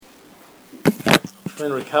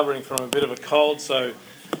been recovering from a bit of a cold, so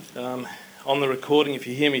on the recording, if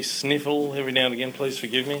you hear me sniffle every now and again, please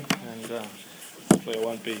forgive me, and hopefully I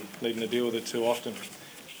won't be needing to deal with it too often.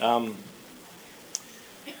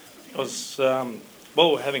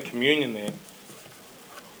 While we're having communion there,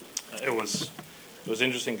 it was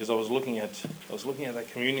interesting because I was looking at that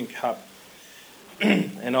communion cup,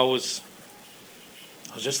 and I was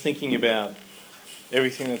just thinking about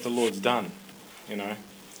everything that the Lord's done. You know,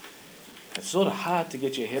 it's sort of hard to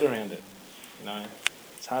get your head around it. You know,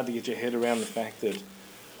 it's hard to get your head around the fact that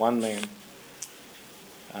one man,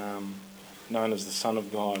 known as the Son of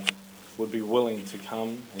God, would be willing to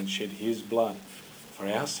come and shed his blood for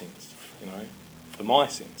our sins. You know, for my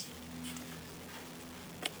sins.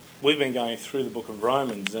 We've been going through the book of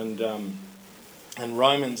Romans, and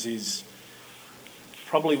Romans is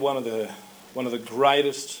probably one of the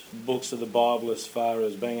greatest books of the Bible as far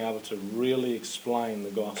as being able to really explain the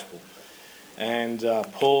gospel. And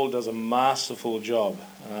Paul does a masterful job,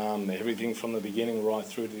 everything from the beginning right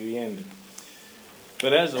through to the end.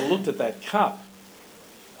 But as I looked at that cup,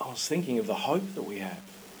 I was thinking of the hope that we have.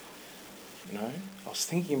 You know, I was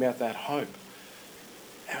thinking about that hope.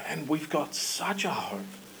 And we've got such a hope.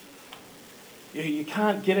 You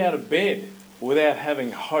can't get out of bed without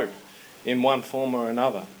having hope in one form or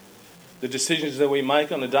another. The decisions that we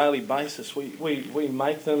make on a daily basis, we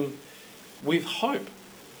make them with hope.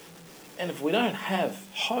 And if we don't have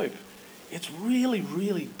hope, it's really,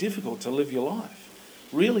 really difficult to live your life.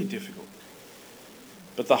 Really difficult.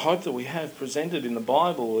 But the hope that we have presented in the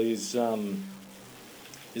Bible is a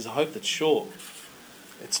hope that's sure.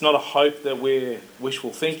 It's not a hope that we're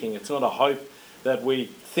wishful thinking. It's not a hope that we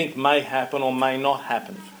think may happen or may not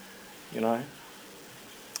happen. You know,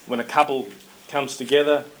 when a couple comes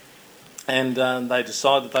together and they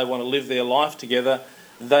decide that they want to live their life together,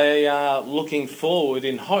 they are looking forward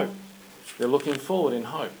in hope. They're looking forward in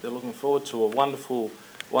hope. They're looking forward to a wonderful,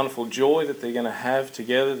 wonderful joy that they're going to have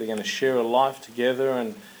together. They're going to share a life together,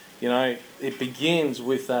 and you know, it begins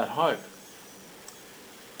with that hope.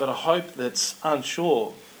 But a hope that's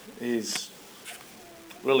unsure is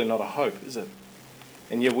really not a hope, is it?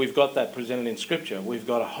 And yet we've got that presented in Scripture. We've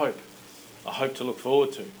got a hope to look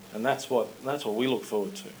forward to, and that's what we look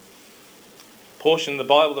forward to. Portion of the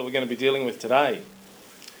Bible that we're going to be dealing with today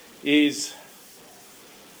is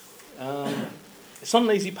it's not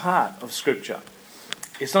an easy part of Scripture.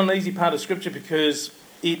 It's not an easy part of Scripture because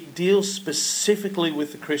it deals specifically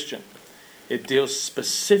with the Christian. It deals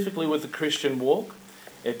specifically with the Christian walk.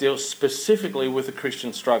 It deals specifically with the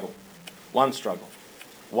Christian struggle. One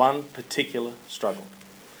particular struggle.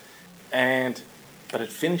 But it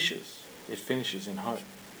finishes in hope.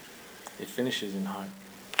 It finishes in hope.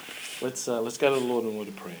 Let's go to the Lord in a word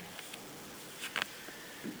of prayer.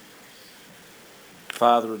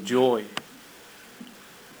 Father, a joy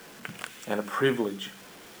and a privilege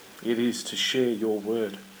it is to share your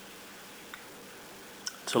word.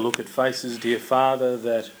 To look at faces, dear Father,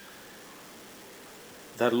 that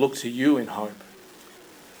look to you in hope.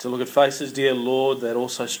 To look at faces, dear Lord, that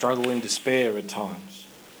also struggle in despair at times.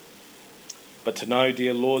 But to know,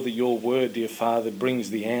 dear Lord, that your word, dear Father, brings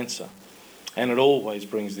the answer. And it always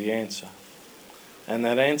brings the answer. And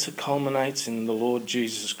that answer culminates in the Lord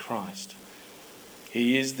Jesus Christ.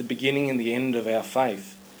 He is the beginning and the end of our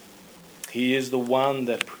faith. He is the one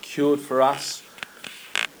that procured for us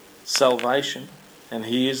salvation. And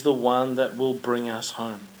he is the one that will bring us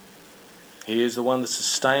home. He is the one that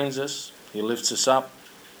sustains us. He lifts us up.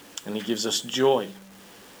 And he gives us joy.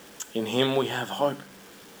 In him we have hope.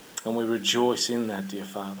 And we rejoice in that, dear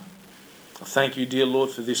Father. I thank you, dear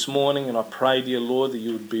Lord, for this morning. And I pray, dear Lord, that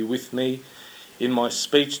you would be with me in my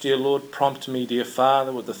speech, dear Lord. Prompt me, dear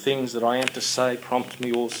Father, with the things that I am to say. Prompt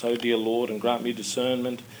me also, dear Lord, and grant me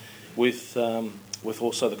discernment with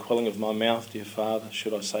also the quelling of my mouth, dear Father,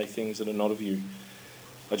 should I say things that are not of you.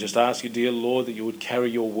 I just ask you, dear Lord, that you would carry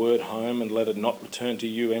your word home and let it not return to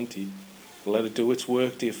you empty. Let it do its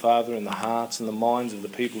work, dear Father, in the hearts and the minds of the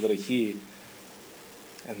people that are here.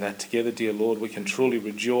 And that together, dear Lord, we can truly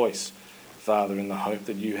rejoice, Father, in the hope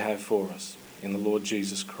that you have for us. In the Lord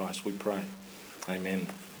Jesus Christ, we pray. Amen.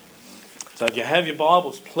 So if you have your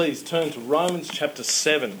Bibles, please turn to Romans chapter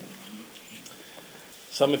 7.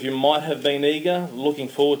 Some of you might have been eager, looking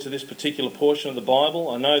forward to this particular portion of the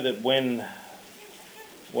Bible. I know that when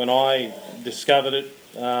I discovered it,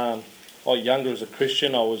 younger as a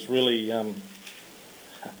Christian, I was really, I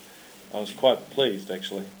was quite pleased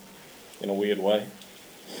actually, in a weird way.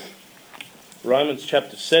 Romans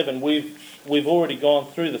chapter 7, we've already gone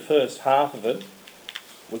through the first half of it.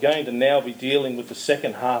 We're going to now be dealing with the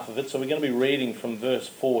second half of it, so we're going to be reading from verse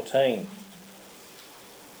 14.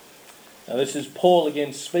 Now this is Paul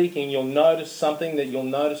again speaking. You'll notice something that you'll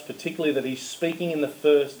notice particularly, that he's speaking in the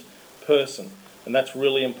first person. And that's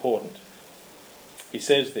really important. He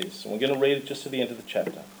says this, and we're going to read it just to the end of the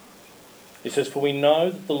chapter. He says, "For we know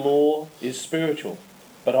that the law is spiritual,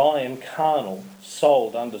 but I am carnal,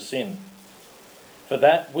 sold under sin. For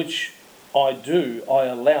that which I do, I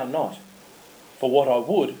allow not. For what I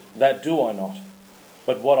would, that do I not.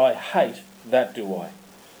 But what I hate, that do I.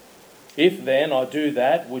 If then I do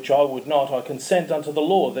that which I would not, I consent unto the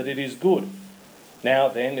law that it is good. Now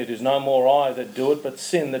then, it is no more I that do it, but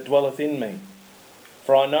sin that dwelleth in me.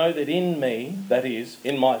 For I know that in me, that is,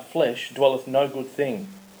 in my flesh, dwelleth no good thing.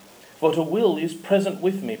 For to will is present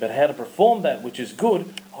with me, but how to perform that which is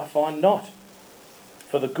good, I find not.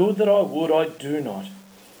 For the good that I would, I do not.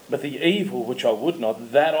 But the evil which I would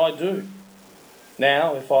not, that I do.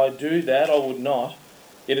 Now, if I do that I would not,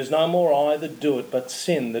 it is no more I that do it, but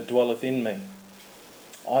sin that dwelleth in me.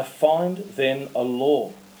 I find then a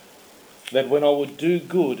law, that when I would do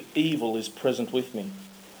good, evil is present with me.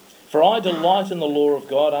 For I delight in the law of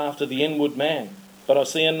God after the inward man, but I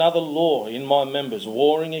see another law in my members,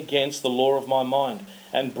 warring against the law of my mind,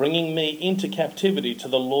 and bringing me into captivity to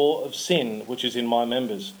the law of sin which is in my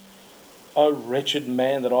members. O wretched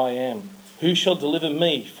man that I am, who shall deliver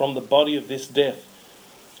me from the body of this death?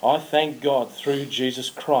 I thank God through Jesus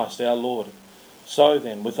Christ our Lord. So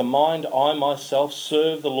then, with the mind I myself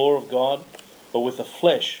serve the law of God, but with the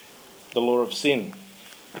flesh the law of sin."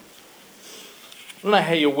 I don't know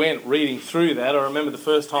how you went reading through that. I remember the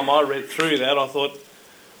first time I read through that, I thought,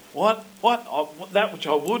 what? That which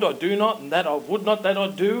I would, I do not, and that I would not, that I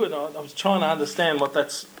do. And I was trying to understand what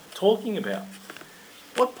that's talking about.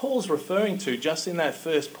 What Paul's referring to just in that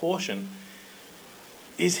first portion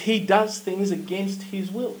is he does things against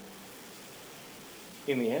his will.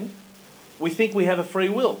 In the end, we think we have a free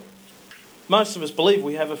will. Most of us believe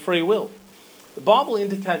we have a free will. The Bible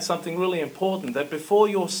indicates something really important, that before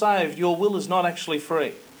you're saved, your will is not actually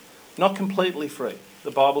free. Not completely free.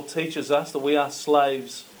 The Bible teaches us that we are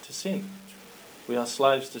slaves to sin. We are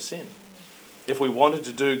slaves to sin. If we wanted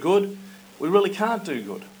to do good, we really can't do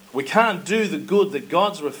good. We can't do the good that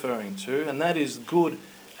God's referring to, and that is good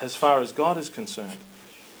as far as God is concerned.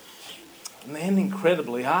 And then,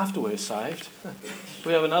 incredibly, after we're saved,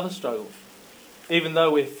 we have another struggle. Even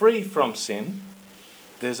though we're free from sin,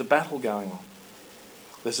 there's a battle going on.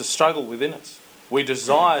 There's a struggle within us. We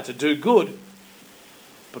desire to do good,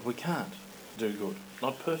 but we can't do good.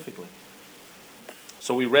 Not perfectly.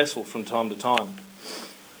 So we wrestle from time to time.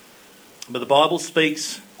 But the Bible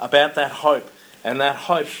speaks about that hope. And that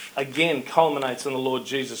hope, again, culminates in the Lord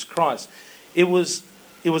Jesus Christ. It was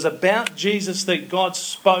about Jesus that God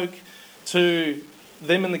spoke to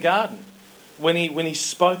them in the garden. When he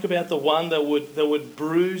spoke about the one that would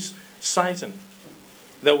bruise Satan,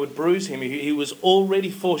 that would bruise him, he was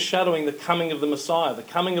already foreshadowing the coming of the Messiah, the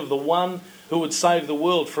coming of the one who would save the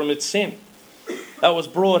world from its sin. That was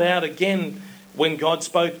brought out again when God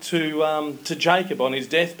spoke to Jacob on his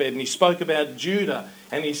deathbed, and he spoke about Judah,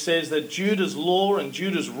 and he says that Judah's law and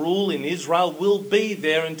Judah's rule in Israel will be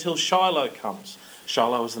there until Shiloh comes.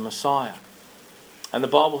 Shiloh is the Messiah. And the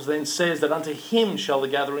Bible then says that unto him shall the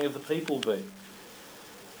gathering of the people be.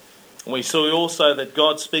 And we saw also that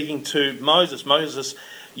God speaking to Moses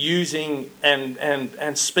using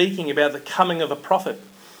and speaking about the coming of a prophet.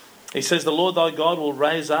 He says, "The Lord thy God will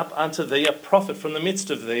raise up unto thee a prophet from the midst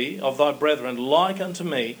of thee, of thy brethren, like unto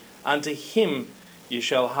me, unto him ye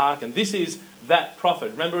shall hearken." This is that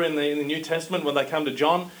prophet. Remember in the New Testament when they come to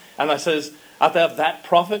John and they says, "Art thou that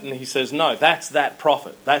prophet?" And he says, "No, that's that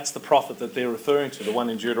prophet." That's the prophet that they're referring to, the one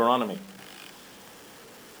in Deuteronomy.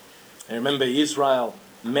 And remember, Israel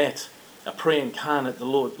met a pre-incarnate, the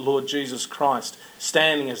Lord Jesus Christ,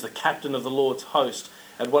 standing as the captain of the Lord's host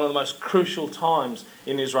at one of the most crucial times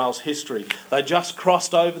in Israel's history. They just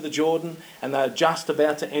crossed over the Jordan and they're just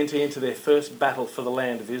about to enter into their first battle for the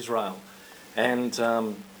land of Israel. And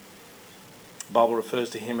the Bible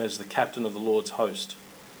refers to him as the captain of the Lord's host.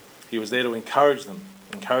 He was there to encourage them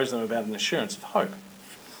about an assurance of hope.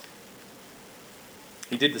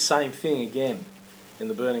 He did the same thing again in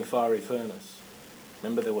the burning fiery furnace.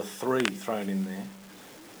 Remember, there were 3 thrown in there.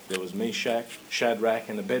 There was Meshach, Shadrach,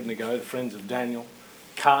 and Abednego, the friends of Daniel,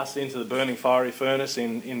 cast into the burning fiery furnace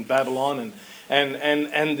in Babylon, and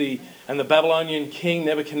the Babylonian king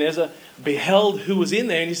Nebuchadnezzar beheld who was in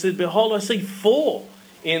there, and he said, "Behold, I see 4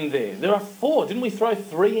 in there." There are 4. Didn't we throw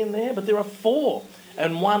 3 in there? But there are 4,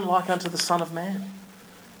 and one like unto the Son of Man.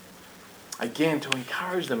 Again, to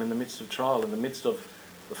encourage them in the midst of trial, in the midst of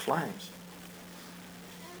the flames.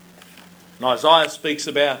 And Isaiah speaks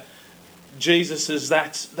about Jesus as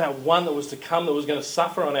that one that was to come, that was going to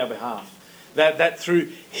suffer on our behalf. That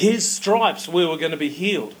through his stripes we were going to be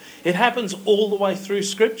healed. It happens all the way through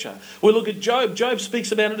Scripture. We look at Job. Job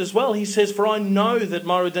speaks about it as well. He says, "For I know that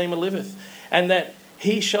my Redeemer liveth, and that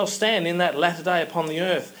he shall stand in that latter day upon the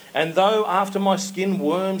earth. And though after my skin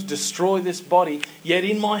worms destroy this body, yet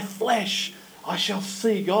in my flesh I shall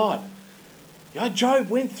see God." You know, Job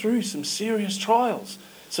went through some serious trials,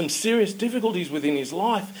 some serious difficulties within his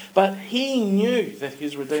life, but he knew that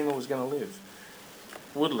his Redeemer was going to live,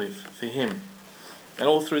 would live for him. And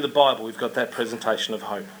all through the Bible we've got that presentation of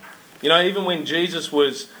hope. You know, even when Jesus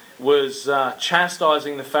was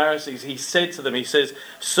chastising the Pharisees, he said to them, he says,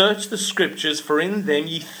 "Search the Scriptures, for in them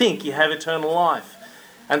ye think ye have eternal life,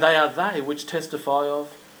 and they are they which testify of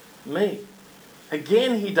me."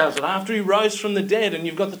 Again he does it after he rose from the dead, and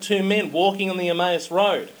you've got the two men walking on the Emmaus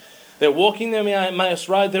Road. They're walking the Emmaus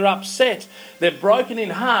Road, they're upset, they're broken in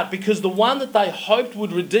heart because the one that they hoped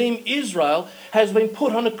would redeem Israel has been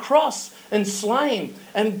put on a cross and slain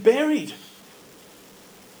and buried.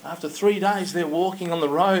 After 3 days they're walking on the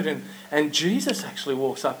road, and Jesus actually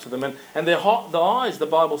walks up to them, and their eyes, the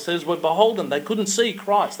Bible says, were beholden. They couldn't see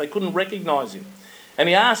Christ, they couldn't recognise him. And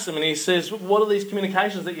he asks them and he says, "What are these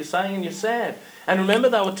communications that you're saying and you're sad?" And remember,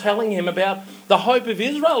 they were telling him about the hope of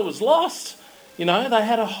Israel was lost. You know, they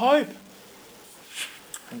had a hope.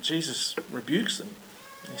 And Jesus rebukes them.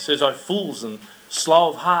 He says, "O fools and slow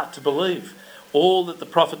of heart to believe all that the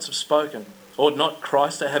prophets have spoken. Ought not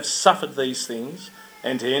Christ to have suffered these things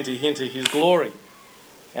and to enter into his glory?"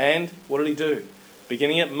 And what did he do?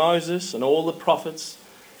 Beginning at Moses and all the prophets,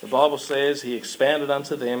 the Bible says he expounded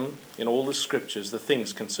unto them in all the Scriptures the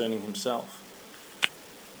things concerning himself.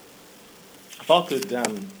 If I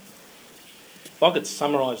could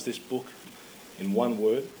summarise this book in one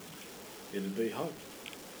word, it would be hope.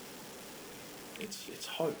 It's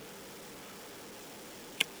hope.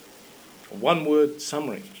 A one-word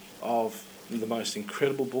summary of the most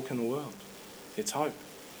incredible book in the world. It's hope.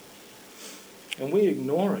 And we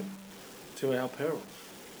ignore it to our peril.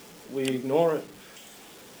 We ignore it.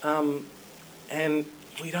 And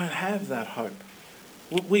we don't have that hope.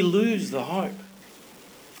 We lose the hope.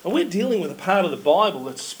 And we're dealing with a part of the Bible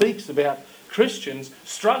that speaks about Christians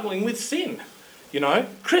struggling with sin. You know,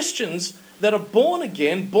 Christians that are born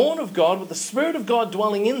again, born of God, with the Spirit of God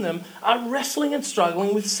dwelling in them, are wrestling and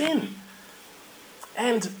struggling with sin.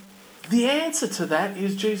 And the answer to that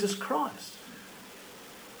is Jesus Christ.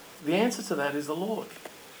 The answer to that is the Lord.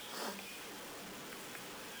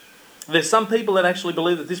 There's some people that actually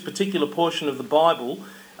believe that this particular portion of the Bible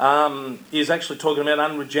is actually talking about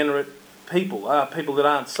unregenerate people, people that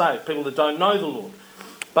aren't saved, people that don't know the Lord.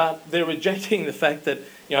 But they're rejecting the fact that,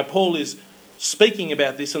 you know, Paul is speaking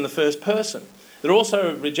about this in the first person. They're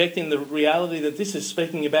also rejecting the reality that this is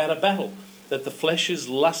speaking about a battle, that the flesh is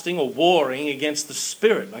lusting or warring against the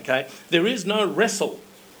spirit, okay? There is no wrestle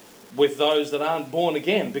with those that aren't born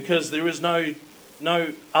again because there is no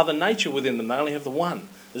other nature within them. They only have the one.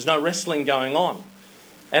 There's no wrestling going on.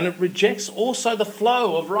 And it rejects also the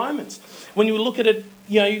flow of Romans. When you look at it,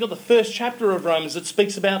 you know, you've got the first chapter of Romans that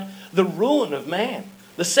speaks about the ruin of man.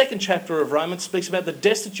 The second chapter of Romans speaks about the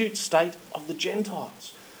destitute state of the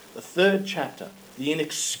Gentiles. The third chapter, the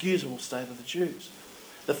inexcusable state of the Jews.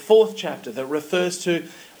 The fourth chapter that refers to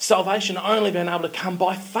salvation only being able to come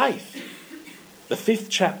by faith. The fifth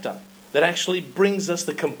chapter that actually brings us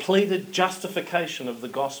the completed justification of the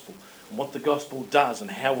gospel and what the gospel does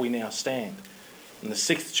and how we now stand. In the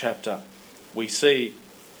sixth chapter, we see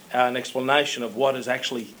an explanation of what has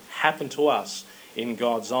actually happened to us in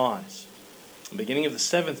God's eyes. The beginning of the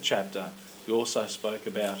seventh chapter, we also spoke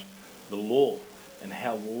about the law and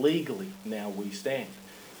how legally now we stand.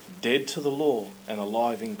 Dead to the law and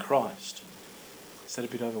alive in Christ. Is that a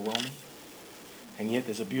bit overwhelming? And yet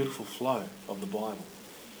there's a beautiful flow of the Bible,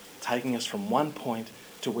 taking us from one point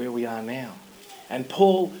to where we are now. And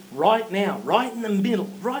Paul, right now, right in the middle,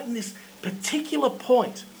 right in this particular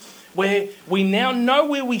point, where we now know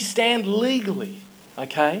where we stand legally,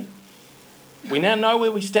 okay? We now know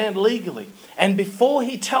where we stand legally. And before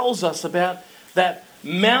he tells us about that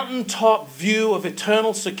mountaintop view of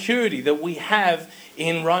eternal security that we have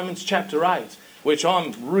in Romans chapter 8, which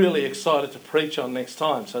I'm really excited to preach on next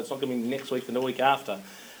time, so it's not going to be next week and the week after,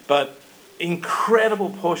 but incredible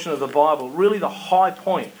portion of the Bible, really the high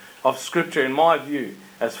point of Scripture in my view,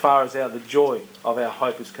 as far as the joy of our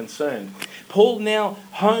hope is concerned. Paul now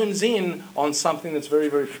hones in on something that's very,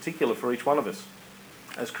 very particular for each one of us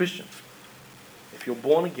as Christians. If you're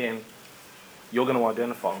born again, you're going to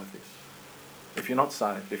identify with this. If you're not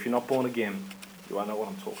saved, if you're not born again, you won't know what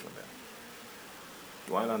I'm talking about.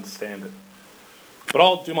 You won't understand it. But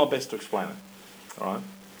I'll do my best to explain it. All right?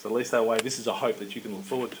 So at least that way, this is a hope that you can look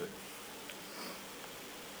forward to.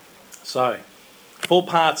 So, 4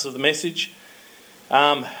 parts of the message.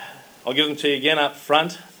 I'll give them to you again up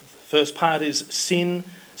front. First part is sin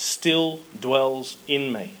still dwells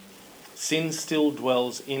in me. Sin still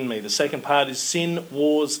dwells in me. The second part is sin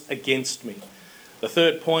wars against me. The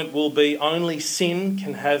third point will be only sin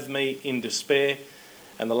can have me in despair.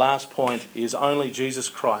 And the last point is only Jesus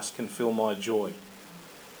Christ can fill my joy.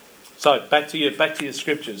 So back to your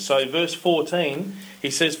scriptures. So verse 14, he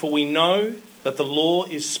says, "For we know that the law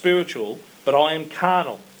is spiritual, but I am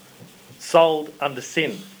carnal, sold under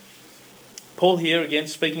sin." Paul here, again,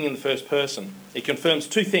 speaking in the first person, he confirms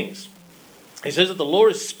 2 things. He says that the law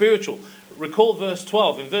is spiritual. Recall verse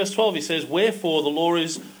 12. In verse 12 he says, "Wherefore the law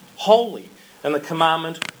is holy, and the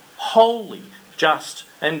commandment holy, just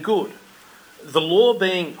and good." The law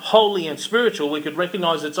being holy and spiritual, we could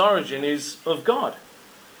recognise its origin is of God.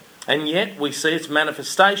 And yet we see its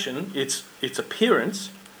manifestation, its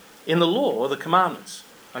appearance, in the law or the commandments.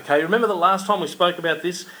 Okay, remember the last time we spoke about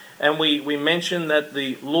this and we mentioned that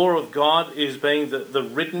the law of God is being the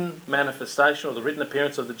written manifestation or the written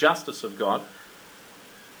appearance of the justice of God.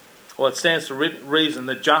 Well, it stands to reason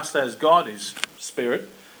that just as God is spirit,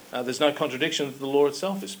 there's no contradiction that the law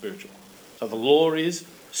itself is spiritual. So the law is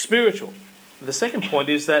spiritual. The second point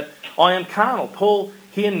is that I am carnal. Paul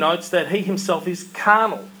here notes that he himself is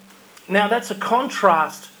carnal. Now that's a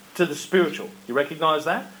contrast to the spiritual. You recognise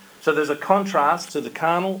that? So there's a contrast to the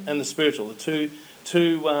carnal and the spiritual, the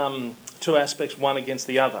two aspects, one against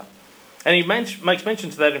the other. And he makes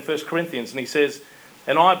mention to that in 1 Corinthians, and he says,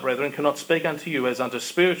 "And I, brethren, cannot speak unto you as unto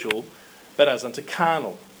spiritual, but as unto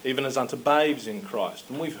carnal, even as unto babes in Christ."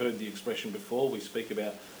 And we've heard the expression before. We speak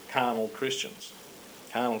about carnal Christians.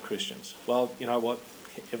 Carnal Christians. Well, you know what?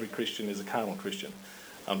 Every Christian is a carnal Christian,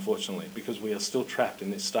 unfortunately, because we are still trapped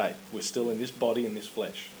in this state. We're still in this body, in this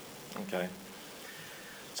flesh. Okay?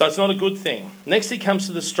 So it's not a good thing. Next he comes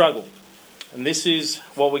to the struggle. And this is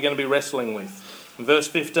what we're going to be wrestling with. In verse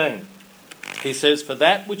 15, he says, "For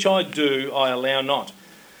that which I do, I allow not.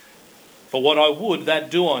 For what I would, that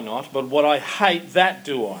do I not, but what I hate, that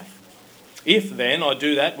do I. If then I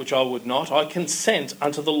do that which I would not, I consent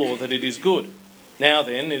unto the law that it is good. Now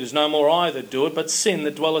then, it is no more I that do it, but sin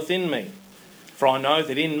that dwelleth in me. For I know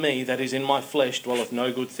that in me, that is in my flesh, dwelleth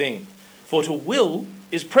no good thing. For to will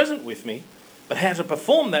is present with me, but how to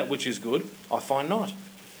perform that which is good, I find not.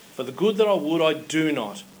 For the good that I would, I do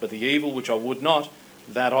not, but the evil which I would not,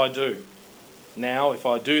 that I do. Now, if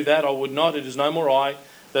I do that I would not, it is no more I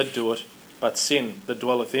that do it, but sin that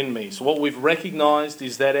dwelleth in me." So what we've recognised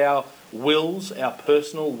is that our wills, our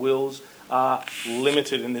personal wills, are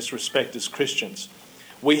limited in this respect as Christians.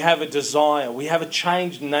 We have a desire, we have a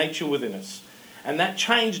changed nature within us. And that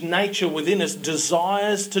changed nature within us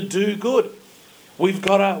desires to do good. We've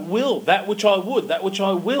got a will, that which I would, that which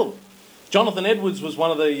I will. Jonathan Edwards was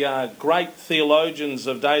one of the great theologians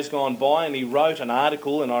of days gone by, and he wrote an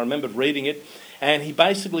article, and I remembered reading it, and he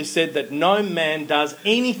basically said that no man does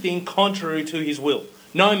anything contrary to his will.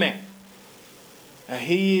 No man. Now,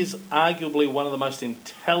 he is arguably one of the most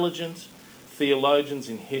intelligent theologians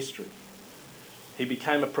in history. He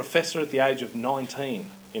became a professor at the age of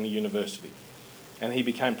 19 in a university. And he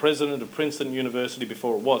became president of Princeton University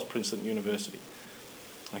before it was Princeton University.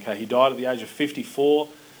 Okay, he died at the age of 54.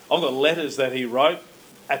 I've got letters that he wrote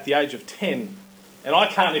at the age of 10. And I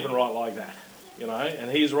can't even write like that, you know.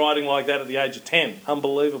 And he's writing like that at the age of 10.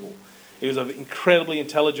 Unbelievable. He was an incredibly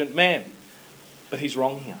intelligent man. But he's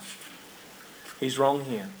wrong here. He's wrong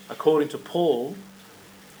here. According to Paul,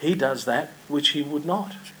 he does that which he would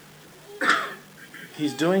not.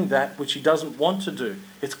 He's doing that which he doesn't want to do.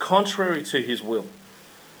 It's contrary to his will.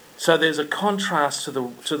 So there's a contrast to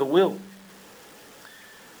the will.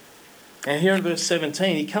 And here in verse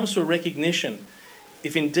 17, he comes to a recognition.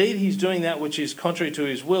 If indeed he's doing that which is contrary to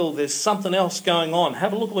his will, there's something else going on.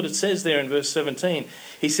 Have a look at what it says there in verse 17.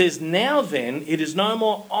 He says, "Now then, it is no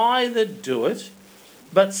more I that do it,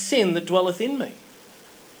 but sin that dwelleth in me."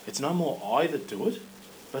 It's no more I that do it,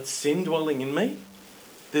 but sin dwelling in me.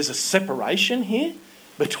 There's a separation here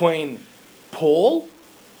between Paul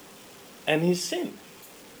and his sin.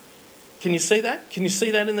 Can you see that? Can you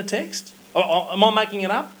see that in the text? Am I making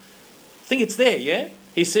it up? I think it's there, yeah?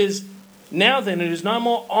 He says, "Now then, it is no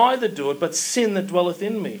more I that do it, but sin that dwelleth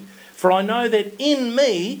in me. For I know that in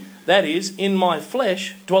me, that is, in my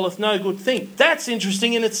flesh, dwelleth no good thing." That's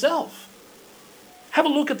interesting in itself. Have a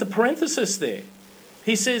look at the parenthesis there.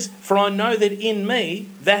 He says, "For I know that in me,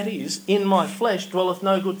 that is, in my flesh, dwelleth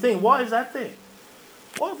no good thing." Why is that there?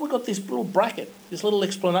 Why have we got this little bracket, this little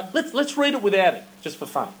explanation? Let's read it without it, just for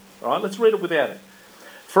fun. All right, let's read it without it.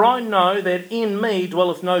 For I know that in me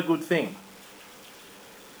dwelleth no good thing.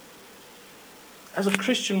 As a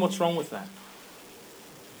Christian, what's wrong with that?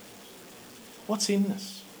 What's in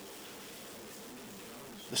us?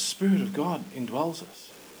 The Spirit of God indwells us.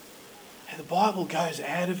 And the Bible goes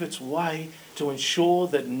out of its way to ensure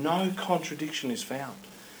that no contradiction is found.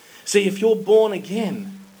 See, if you're born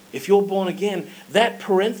again, that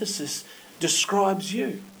parenthesis describes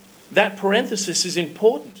you. That parenthesis is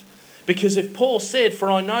important. Because if Paul said, for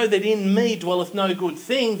I know that in me dwelleth no good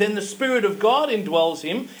thing, then the Spirit of God indwells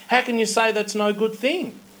him. How can you say that's no good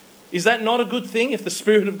thing? Is that not a good thing if the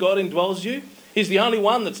Spirit of God indwells you? He's the only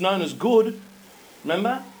one that's known as good.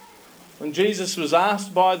 Remember? When Jesus was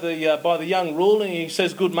asked by the young ruler, he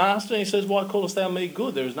says, good master, and he says, why callest thou me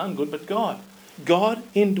good? There is none good but God. God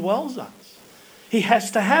indwells us. He has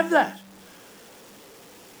to have that.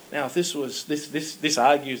 Now, if this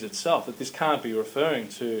argues itself that this can't be referring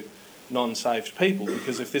to non-saved people,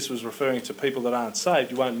 because if this was referring to people that aren't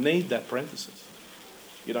saved, you won't need that parenthesis.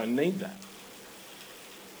 You don't need that.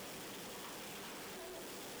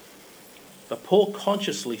 But Paul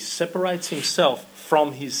consciously separates himself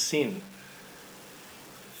from his sin.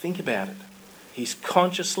 Think about it. He's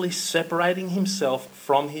consciously separating himself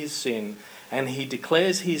from his sin, and he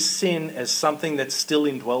declares his sin as something that still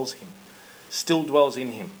indwells him, still dwells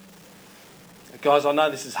in him. Guys, I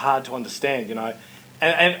know this is hard to understand, you know.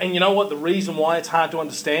 And you know what? The reason why it's hard to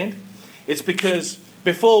understand? It's because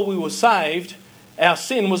before we were saved, our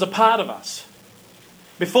sin was a part of us.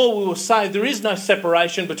 Before we were saved, there is no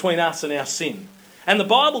separation between us and our sin. And the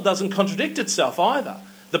Bible doesn't contradict itself either.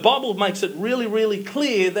 The Bible makes it really, really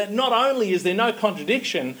clear that not only is there no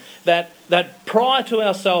contradiction, that prior to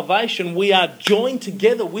our salvation we are joined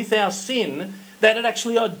together with our sin, that it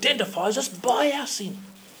actually identifies us by our sin.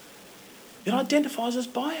 It identifies us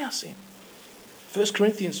by our sin. 1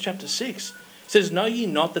 Corinthians chapter 6 says, know ye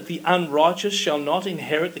not that the unrighteous shall not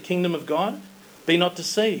inherit the kingdom of God? Be not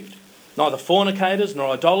deceived. Neither fornicators, nor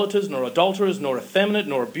idolaters, nor adulterers, nor effeminate,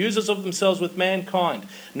 nor abusers of themselves with mankind,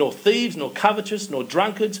 nor thieves, nor covetous, nor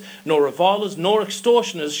drunkards, nor revilers, nor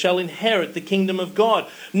extortioners shall inherit the kingdom of God.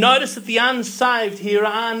 Notice that the unsaved here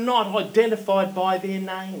are not identified by their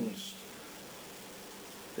names.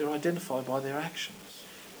 They're identified by their actions.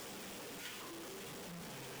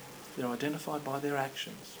 They're identified by their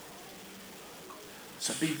actions.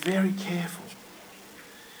 So be very careful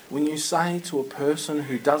when you say to a person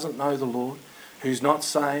who doesn't know the Lord, who's not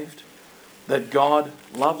saved, that God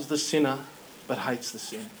loves the sinner but hates the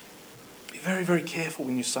sin. Be very, very careful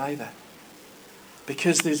when you say that.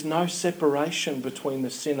 Because there's no separation between the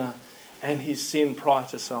sinner and his sin prior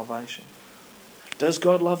to salvation. Does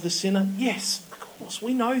God love the sinner? Yes, of course.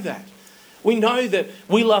 We know that. We know that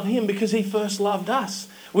we love him because he first loved us.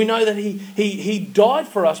 We know that he died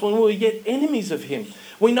for us when we were yet enemies of him.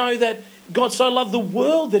 We know that God so loved the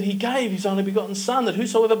world that he gave his only begotten Son, that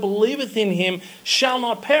whosoever believeth in him shall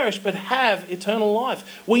not perish but have eternal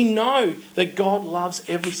life. We know that God loves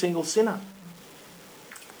every single sinner.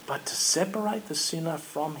 But to separate the sinner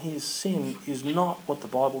from his sin is not what the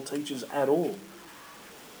Bible teaches at all.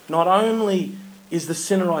 Not only is the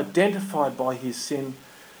sinner identified by his sin,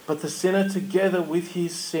 but the sinner together with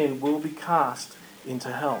his sin will be cast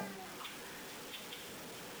into hell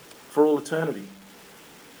for all eternity.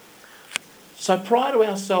 So prior to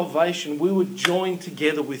our salvation, we were joined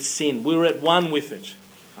together with sin. We were at one with it.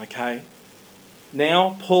 Okay?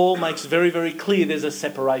 Now, Paul makes very, very clear there's a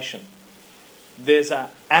separation. There's an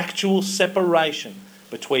actual separation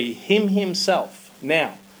between him himself,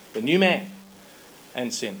 now, the new man,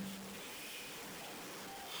 and sin.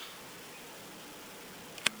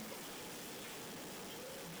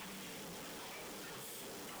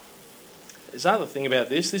 There's another thing about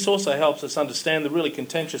this. This also helps us understand the really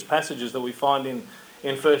contentious passages that we find in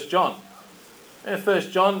 1 John. In 1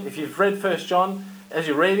 John, if you've read 1 John, as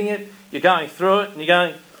you're reading it, you're going through it and you're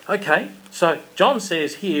going, okay, so John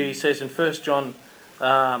says here, he says in 1 John,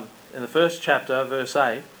 in the first chapter, verse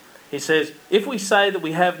 8, he says, if we say that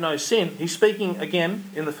we have no sin, he's speaking again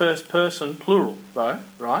in the first person, plural, though,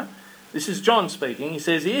 right? This is John speaking. He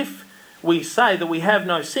says, if we say that we have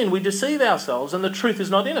no sin, we deceive ourselves and the truth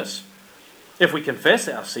is not in us. If we confess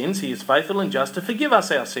our sins, he is faithful and just to forgive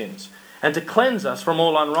us our sins and to cleanse us from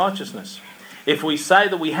all unrighteousness. If we say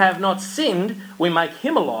that we have not sinned, we make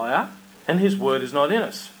him a liar and his word is not in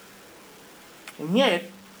us. And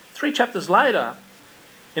yet, 3 chapters later,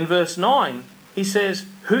 in verse 9, he says,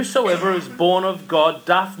 whosoever is born of God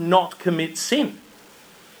doth not commit sin,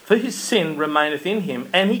 for his sin remaineth in him,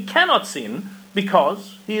 and he cannot sin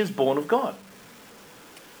because he is born of God.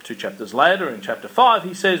 2 chapters later, in chapter 5,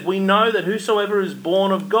 he says, we know that whosoever is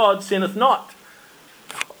born of God sinneth not.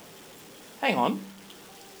 hang on.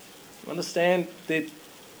 Understand that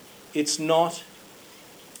it's not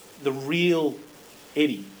the real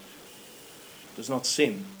Eddie does not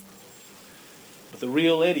sin. But the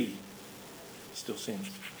real Eddie still sins.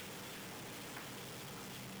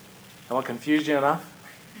 Have I confused you enough?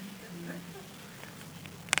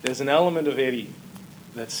 There's an element of Eddie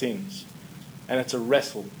that sins. And it's a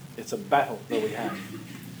wrestle. It's a battle that we have.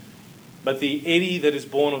 But the Eddie that is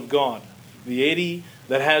born of God, the Eddie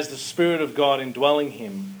that has the Spirit of God indwelling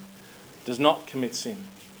him, does not commit sin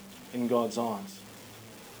in God's eyes.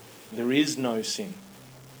 There is no sin.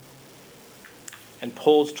 And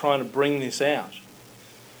Paul's trying to bring this out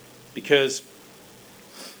because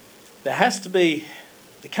there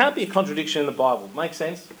can't be a contradiction in the Bible. Make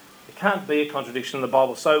sense? There can't be a contradiction in the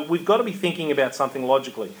Bible. So we've got to be thinking about something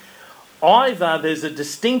logically. Either there's a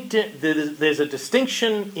distinction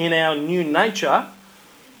in our new nature,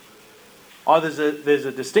 there's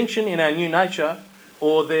a distinction in our new nature,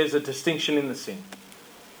 or there's a distinction in the sin.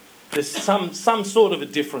 There's some sort of a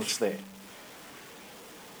difference there.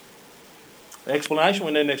 Explanation?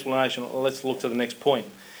 We need an explanation. Let's look to the next point.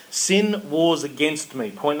 Sin wars against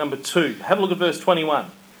me. Point number 2. Have a look at verse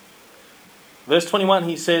 21. Verse 21,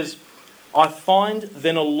 he says, I find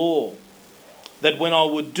then a law, that when I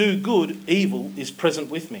would do good, evil is present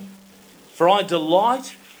with me. For I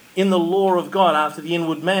delight in the law of God after the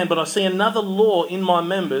inward man, but I see another law in my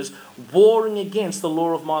members, warring against the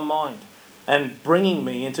law of my mind, and bringing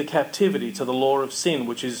me into captivity to the law of sin,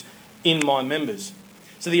 which is in my members.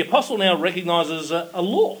 So the apostle now recognises a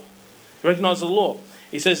law. He recognises a law.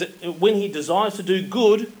 He says that when he desires to do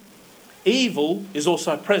good, evil is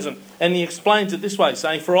also present. And he explains it this way,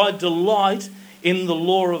 saying, for I delight in the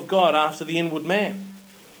law of God after the inward man.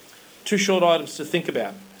 2 short items to think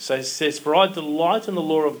about. So he says, for I delight in the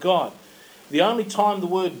law of God. The only time the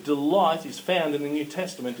word delight is found in the New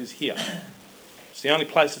Testament is here. It's the only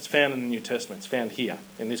place it's found in the New Testament. It's found here,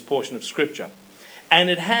 in this portion of Scripture. And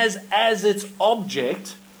it has as its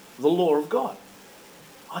object the law of God.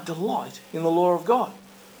 I delight in the law of God.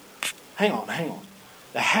 Hang on.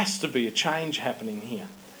 There has to be a change happening here.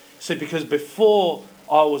 See, because before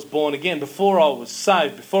I was born again, before I was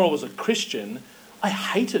saved, before I was a Christian, I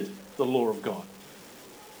hated the law of God.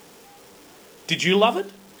 Did you love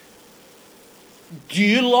it? Do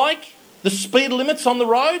you like the speed limits on the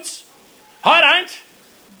roads? I don't.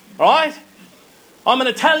 Right? I'm an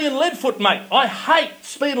Italian leadfoot, mate. I hate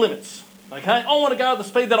speed limits. Okay? I want to go at the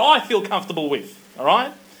speed that I feel comfortable with. All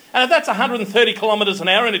right? And if that's 130 kilometres an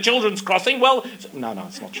hour in a children's crossing, well... No,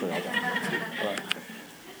 it's not true. I don't. Right.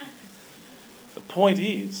 The point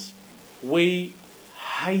is, we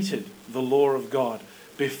hated the law of God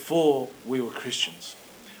before we were Christians.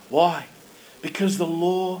 Why? Because the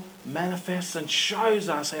law manifests and shows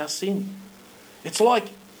us our sin. It's like,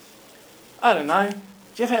 I don't know,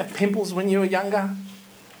 did you ever have pimples when you were younger?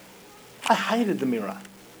 I hated the mirror.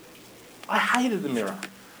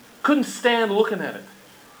 Couldn't stand looking at it.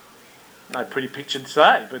 No pretty picture to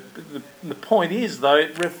say, but the point is, though,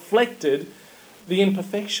 it reflected the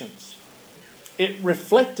imperfections. It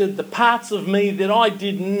reflected the parts of me that I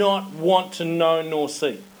did not want to know nor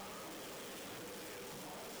see.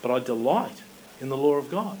 But I delight in the law of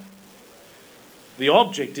God. The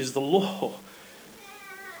object is the law.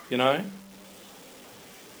 You know?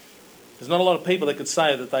 There's not a lot of people that could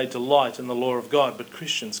say that they delight in the law of God, but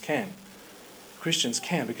Christians can. Christians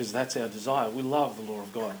can, because that's our desire. We love the law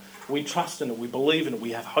of God. We trust in it. We believe in it.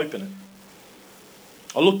 We have hope in it.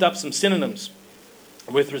 I looked up some synonyms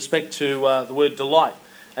with respect to the word delight,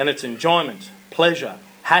 and it's enjoyment, pleasure,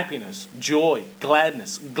 happiness, joy,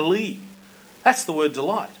 gladness, glee. That's the word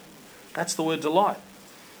delight.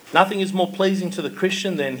 Nothing is more pleasing to the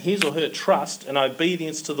Christian than his or her trust and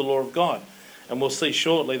obedience to the law of God. And we'll see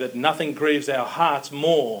shortly that nothing grieves our hearts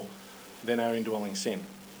more than our indwelling sin.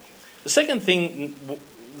 The second thing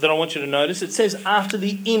that I want you to notice, it says after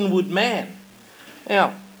the inward man.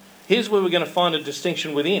 Now, here's where we're going to find a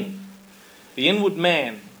distinction within. The inward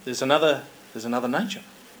man, there's another nature.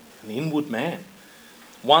 An inward man.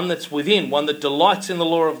 One that's within, one that delights in the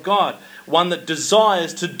law of God, one that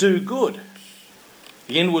desires to do good.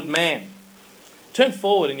 The inward man. Turn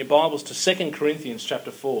forward in your Bibles to 2 Corinthians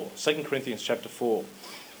chapter 4. 2 Corinthians chapter 4.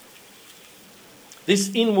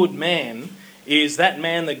 This inward man is that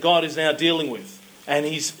man that God is now dealing with. And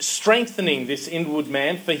he's strengthening this inward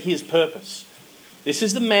man for his purpose. This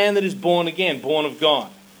is the man that is born again, born of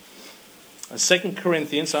God. 2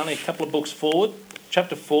 Corinthians, only a couple of books forward,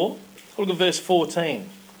 chapter 4. Look at verse 14.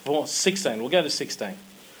 16. We'll go to 16.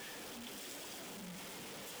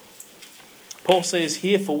 Paul says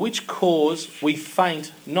here, for which cause we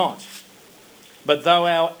faint not. But though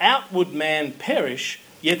our outward man perish,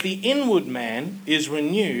 yet the inward man is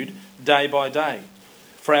renewed day by day.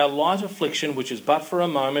 For our light affliction, which is but for a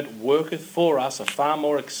moment, worketh for us a far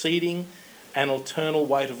more exceeding and eternal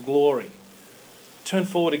weight of glory. Turn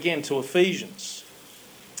forward again to Ephesians.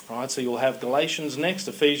 All right, so you'll have Galatians next.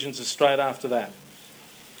 Ephesians is straight after that.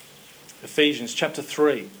 Ephesians chapter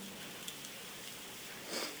 3.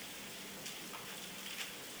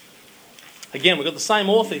 Again, we've got the same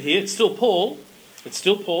author here. It's still Paul.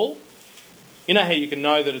 You know how you can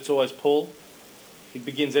know that it's always Paul? He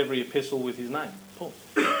begins every epistle with his name, Paul.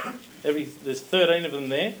 There's 13 of them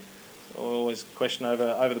there. I always question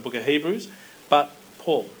over the book of Hebrews. But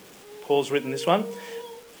Paul's written this one.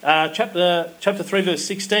 Chapter 3, verse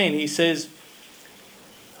 16, he says,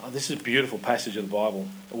 this is a beautiful passage of the Bible.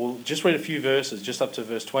 We'll just read a few verses, just up to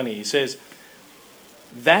verse 20. He says,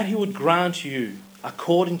 that he would grant you,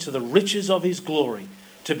 according to the riches of his glory,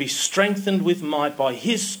 to be strengthened with might by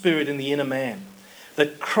his Spirit in the inner man,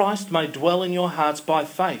 that Christ may dwell in your hearts by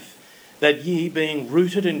faith, that ye, being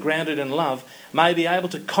rooted and grounded in love, may be able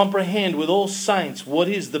to comprehend with all saints what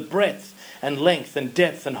is the breadth and length and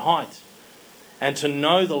depth and height, and to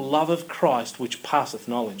know the love of Christ which passeth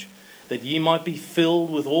knowledge, that ye might be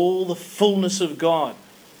filled with all the fullness of God.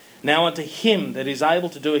 Now unto him that is able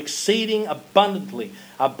to do exceeding abundantly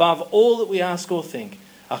above all that we ask or think,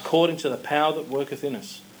 according to the power that worketh in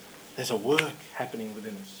us. There's a work happening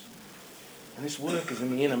within us. And this work is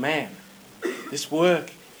in the inner man. This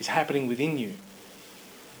work is happening within you.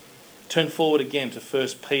 Turn forward again to 1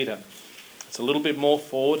 Peter. It's a little bit more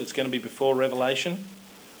forward. It's going to be before Revelation.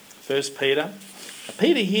 1 Peter. Now,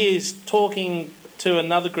 Peter here is talking to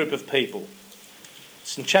another group of people.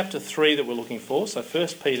 It's in chapter 3 that we're looking for. So 1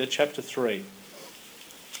 Peter chapter 3.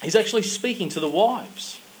 He's actually speaking to the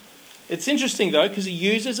wives. It's interesting though, because he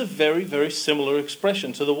uses a very, very similar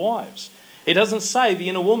expression to the wives. He doesn't say the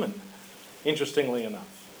inner woman, interestingly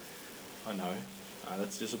enough. I know,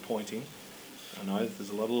 that's disappointing. I know there's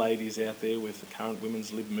a lot of ladies out there with the current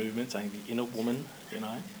women's lib movement saying the inner woman,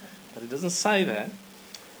 But it doesn't say that.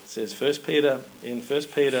 It says in 1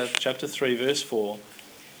 Peter chapter 3 verse 4,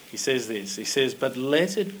 he says this. He says, but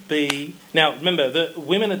let it be... Now, remember, the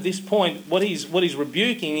women at this point, what he's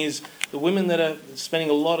rebuking is the women that are spending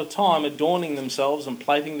a lot of time adorning themselves and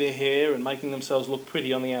plaiting their hair and making themselves look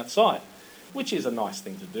pretty on the outside, which is a nice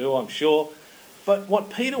thing to do, I'm sure. But what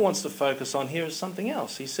Peter wants to focus on here is something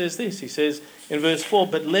else. He says this. He says in verse 4,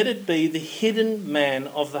 but let it be the hidden man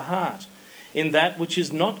of the heart, in that which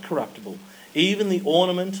is not corruptible, even the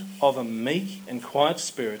ornament of a meek and quiet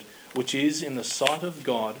spirit, which is in the sight of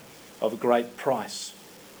God of great price.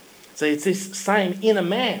 So it's this same inner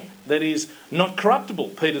man that is not corruptible,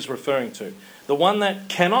 Peter's referring to. The one that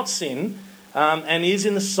cannot sin and is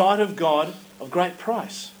in the sight of God of great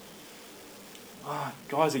price. Oh,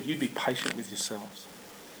 guys, that you'd be patient with yourselves.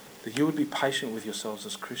 That you would be patient with yourselves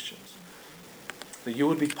as Christians. That you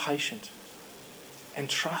would be patient and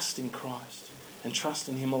trust in Christ and trust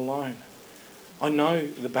in Him alone. I know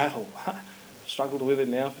the battle. I've struggled with it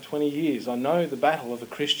now for 20 years. I know the battle of a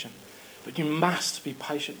Christian. But you must be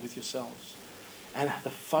patient with yourselves. And the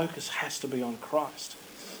focus has to be on Christ.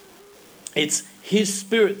 It's His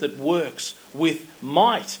Spirit that works with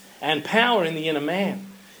might and power in the inner man,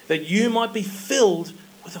 that you might be filled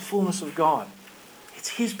with the fullness of God. It's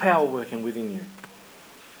His power working within you.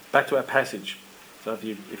 Back to our passage. So if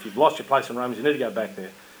you've lost your place in Romans, you need to go back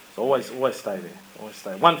there. So always stay there. Always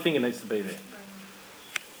stay. One finger needs to be there.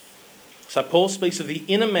 So Paul speaks of the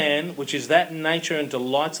inner man, which is that nature and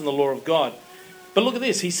delights in the law of God. But look at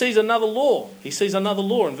this. He sees another law. He sees another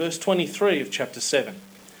law in verse 23 of chapter 7.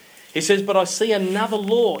 He says, but I see another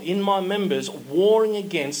law in my members warring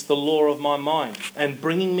against the law of my mind and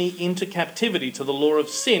bringing me into captivity to the law of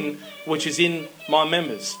sin, which is in my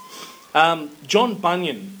members. John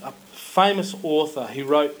Bunyan, a famous author, he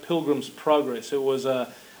wrote Pilgrim's Progress. It was a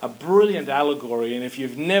brilliant allegory. And if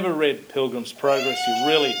you've never read Pilgrim's Progress,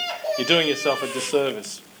 you're doing yourself a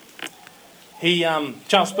disservice.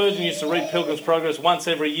 Charles Spurgeon used to read Pilgrim's Progress once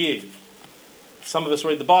every year. Some of us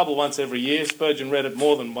read the Bible once every year. Spurgeon read it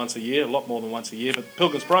more than once a year, a lot more than once a year. But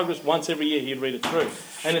Pilgrim's Progress, once every year he'd read it through.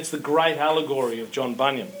 And it's the great allegory of John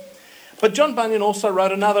Bunyan. But John Bunyan also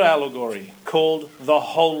wrote another allegory called The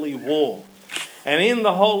Holy War. And in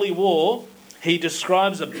The Holy War, he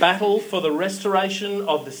describes a battle for the restoration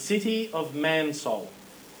of the city of Mansoul.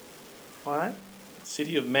 All right?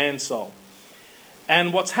 City of Mansoul.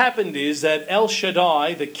 And what's happened is that El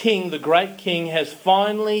Shaddai, the king, the great king, has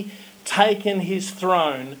finally taken his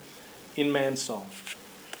throne in Mansoul.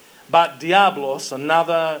 But Diablos,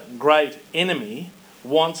 another great enemy,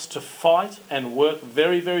 wants to fight and work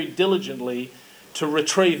very, very diligently to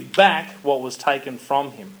retrieve back what was taken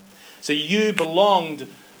from him. So you belonged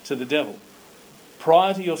to the devil.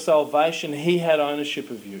 Prior to your salvation, he had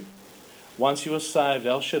ownership of you. Once you were saved,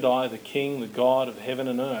 El Shaddai, the King, the God of heaven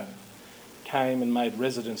and earth, came and made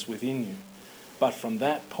residence within you. But from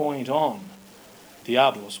that point on,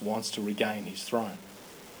 Diabolos wants to regain his throne.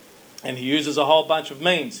 And he uses a whole bunch of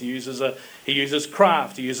means. He uses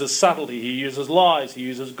craft, he uses subtlety, he uses lies, he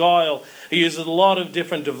uses guile, he uses a lot of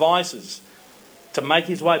different devices to make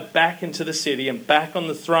his way back into the city and back on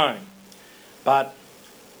the throne. But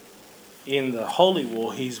in the Holy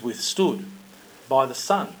War, he's withstood by the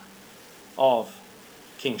son of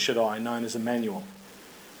King Shaddai, known as Emmanuel.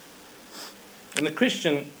 In the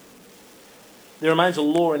Christian, there remains a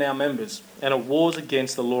law in our members, and it wars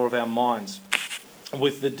against the law of our minds,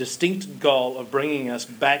 with the distinct goal of bringing us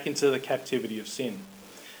back into the captivity of sin.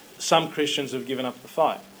 Some Christians have given up the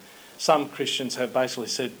fight. Some Christians have basically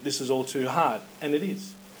said, this is all too hard. And it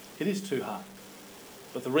is. It is too hard.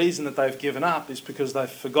 But the reason that they've given up is because they've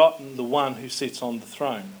forgotten the one who sits on the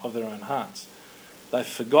throne of their own hearts. They've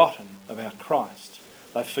forgotten about Christ.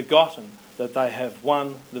 They've forgotten that they have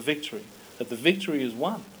won the victory. That the victory is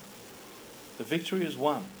won. The victory is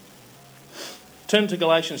won. Turn to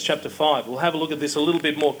Galatians chapter 5. We'll have a look at this a little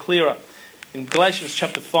bit more clearer. In Galatians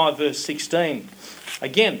chapter 5 verse 16.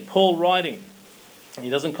 Again, Paul writing. He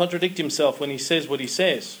doesn't contradict himself when he says what he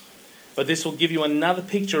says. But this will give you another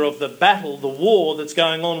picture of the battle, the war that's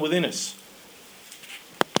going on within us.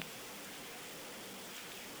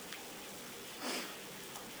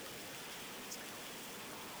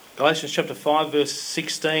 Galatians chapter 5 verse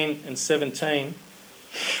 16 and 17.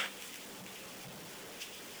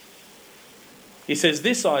 He says,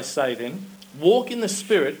 "This I say then, walk in the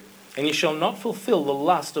Spirit, and ye shall not fulfill the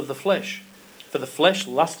lust of the flesh. For the flesh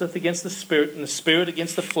lusteth against the Spirit, and the Spirit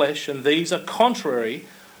against the flesh, and these are contrary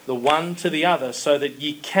the one to the other, so that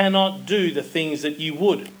ye cannot do the things that ye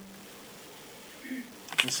would."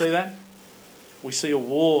 You see that? We see a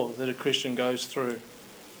war that a Christian goes through,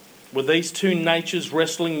 with these two natures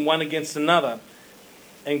wrestling one against another.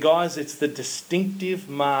 And guys, it's the distinctive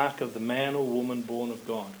mark of the man or woman born of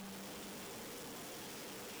God.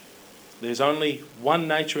 There's only one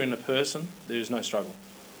nature in a person, there is no struggle.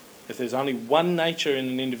 If there's only one nature in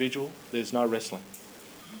an individual, there's no wrestling.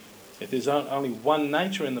 If there's only one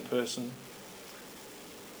nature in the person,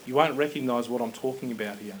 you won't recognise what I'm talking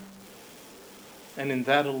about here. And in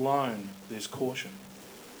that alone, there's caution.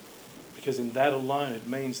 Because in that alone, it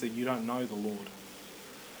means that you don't know the Lord.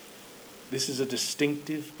 This is a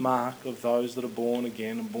distinctive mark of those that are born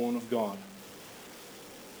again and born of God.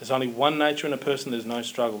 There's only one nature in a person, there's no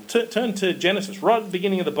struggle. Turn to Genesis, right at the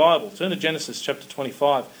beginning of the Bible. Turn to Genesis chapter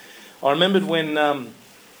 25. I remembered when I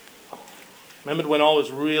was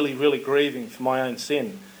really, really grieving for my own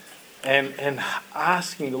sin and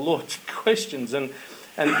asking the Lord questions. And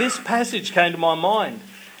this passage came to my mind.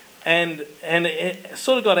 And it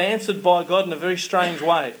sort of got answered by God in a very strange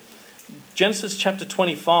way. Genesis chapter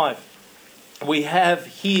 25. We have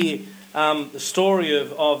here the story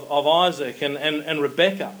of Isaac and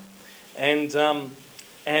Rebekah, and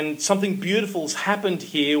something beautiful's happened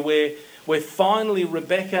here where finally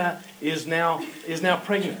Rebekah is now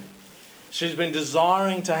pregnant. She's been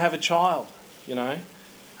desiring to have a child, and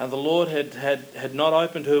the Lord had not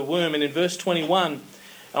opened her womb. And in verse 21,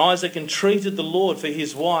 Isaac entreated the Lord for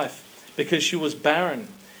his wife because she was barren,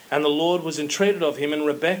 and the Lord was entreated of him, and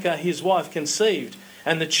Rebekah his wife conceived.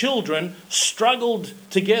 And the children struggled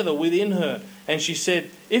together within her. And she said,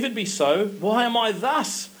 "If it be so, why am I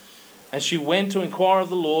thus?" And she went to inquire of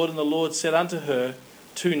the Lord, and the Lord said unto her,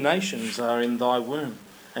 "Two nations are in thy womb,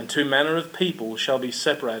 and two manner of people shall be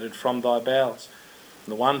separated from thy bowels.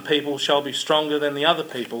 And the one people shall be stronger than the other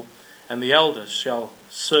people, and the elder shall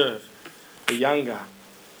serve the younger."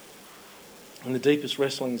 In the deepest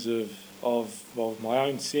wrestlings of my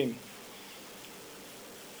own sin,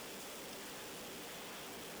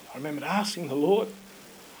 I remembered asking the Lord,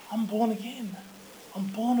 I'm born again. I'm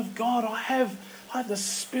born of God. I have the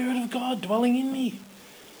Spirit of God dwelling in me.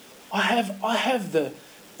 I have the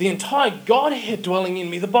entire Godhead dwelling in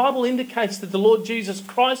me. The Bible indicates that the Lord Jesus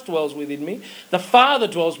Christ dwells within me. The Father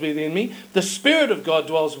dwells within me. The Spirit of God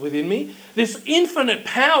dwells within me. This infinite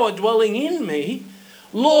power dwelling in me.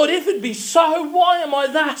 Lord, if it be so, why am I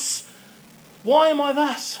thus? Why am I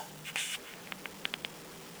thus?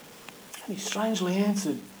 And he strangely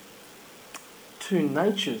answered, two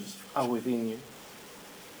natures are within you.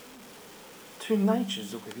 Two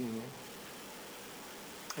natures are within you.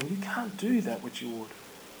 And you can't do that which you would.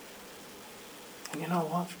 And you know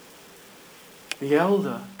what? The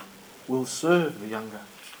elder will serve the younger.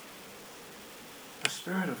 the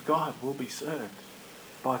Spirit of God will be served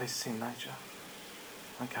by this sin nature.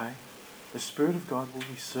 Okay? The Spirit of God will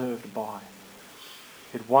be served by.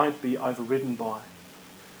 It won't be overridden by.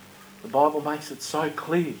 The Bible makes it so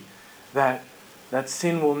clear that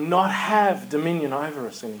sin will not have dominion over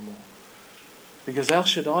us anymore. Because El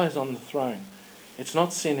Shaddai is on the throne. It's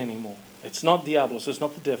not sin anymore. It's not Diablos. It's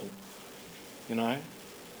not the devil. You know?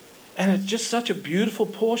 And it's just such a beautiful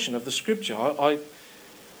portion of the Scripture. I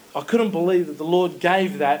couldn't believe that the Lord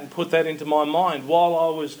gave that and put that into my mind while I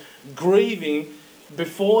was grieving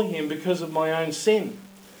before Him because of my own sin.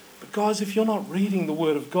 But guys, if you're not reading the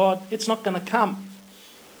Word of God, it's not going to come.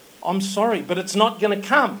 I'm sorry, but it's not going to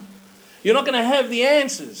come. You're not going to have the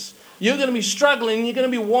answers. You're going to be struggling. You're going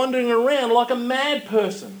to be wandering around like a mad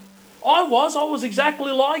person. I was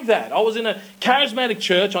exactly like that. I was in a charismatic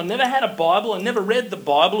church. I never had a Bible. I never read the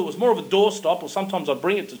Bible. It was more of a doorstop, or sometimes I'd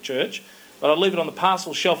bring it to church, but I'd leave it on the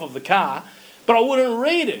parcel shelf of the car, but I wouldn't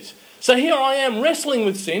read it. So here I am wrestling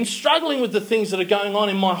with sin, struggling with the things that are going on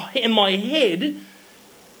in my head,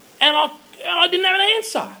 and I didn't have an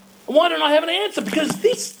answer. Why didn't I have an answer? Because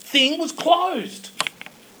this thing was closed.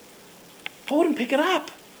 I wouldn't pick it up.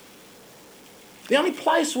 The only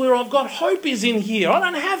place where I've got hope is in here. I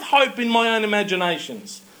don't have hope in my own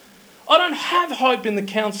imaginations. I don't have hope in the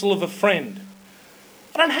counsel of a friend.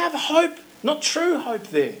 I don't have hope, not true hope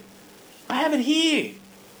there. I have it here.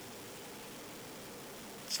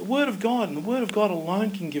 It's the Word of God, and the Word of God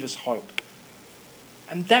alone can give us hope.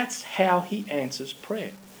 And that's how He answers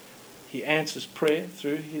prayer. He answers prayer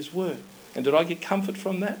through His Word. And did I get comfort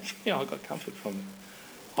from that? Yeah, I got comfort from it.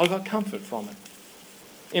 I got comfort from it.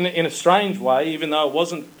 In a strange way, even though it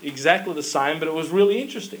wasn't exactly the same, but it was really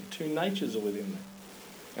interesting. Two natures are within there.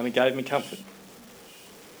 And it gave me comfort.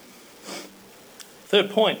 Third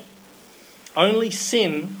point. Only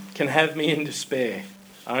sin can have me in despair.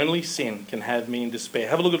 Only sin can have me in despair.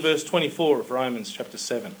 Have a look at verse 24 of Romans chapter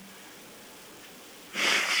 7.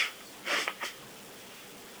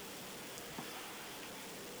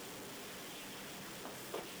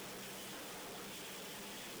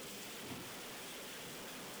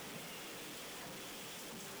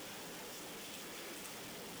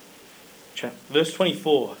 Verse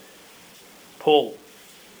 24, Paul,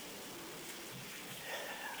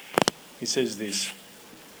 he says this,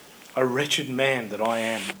 "O wretched man that I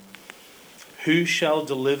am, who shall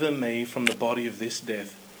deliver me from the body of this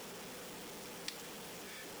death?"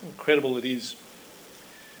 Incredible it is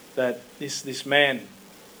that this man,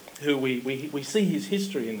 who we see his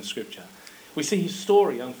history in the Scripture, we see his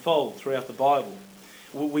story unfold throughout the Bible.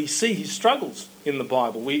 We see his struggles in the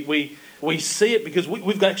Bible. We see it because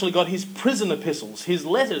we've actually got his prison epistles, his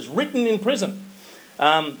letters written in prison.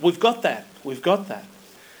 We've got that.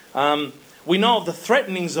 We know of the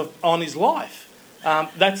threatenings on his life.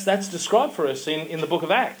 That's described for us in the book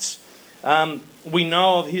of Acts. We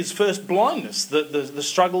know of his first blindness, the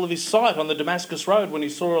struggle of his sight on the Damascus Road when he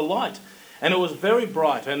saw a light. And it was very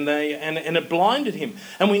bright, and it blinded him.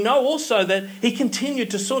 And we know also that he continued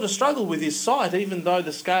to sort of struggle with his sight, even though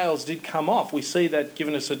the scales did come off. We see that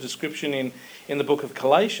given us a description in the book of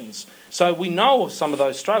Galatians. So we know of some of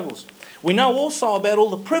those struggles. We know also about all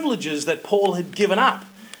the privileges that Paul had given up,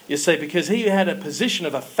 you see, because he had a position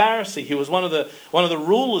of a Pharisee. He was one of the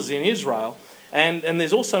rulers in Israel. And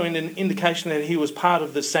there's also an indication that he was part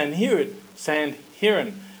of the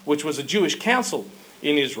Sanhedrin, which was a Jewish council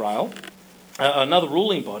in Israel. Another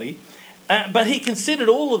ruling body, but he considered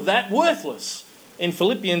all of that worthless. In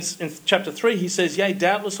Philippians in chapter 3 he says, "Yea,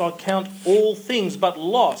 doubtless I count all things but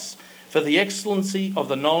loss for the excellency of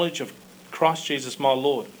the knowledge of Christ Jesus my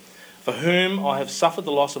Lord, for whom I have suffered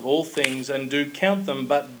the loss of all things, and do count them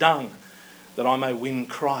but dung, that I may win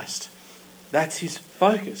Christ." That's his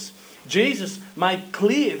focus. Jesus made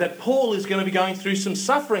clear that Paul is going to be going through some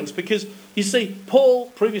sufferings because, you see,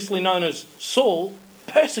 Paul, previously known as Saul,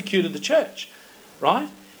 persecuted the church, right?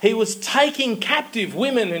 He was taking captive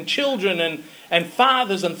women and children and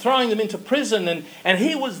fathers and throwing them into prison. And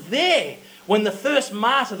he was there when the first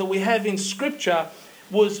martyr that we have in Scripture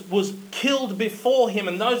was killed before him.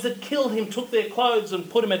 And those that killed him took their clothes and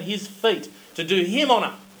put them at his feet to do him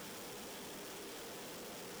honour.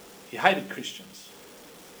 He hated Christians.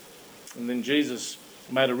 And then Jesus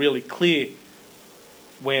made it really clear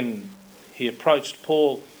when he approached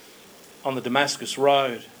Paul on the Damascus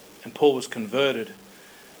Road, and Paul was converted.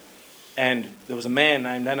 And there was a man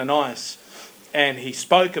named Ananias, and he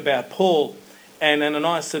spoke about Paul, and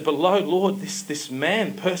Ananias said, "But lo, Lord, this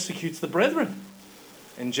man persecutes the brethren."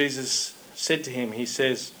 And Jesus said to him, he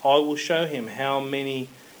says, "I will show him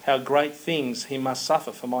how great things he must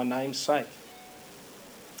suffer for my name's sake."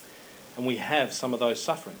 And we have some of those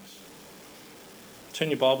sufferings. Turn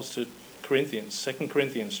your Bibles to Corinthians, 2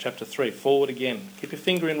 Corinthians chapter 3. Forward again. Keep your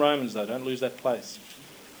finger in Romans though, don't lose that place.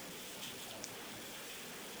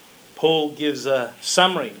 Paul gives a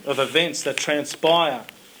summary of events that transpired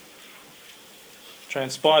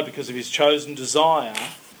because of his chosen desire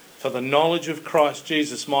for the knowledge of Christ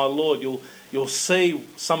Jesus my Lord. You'll see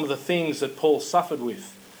some of the things that Paul suffered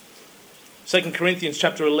with. 2 Corinthians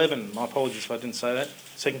chapter 11. My apologies if I didn't say that.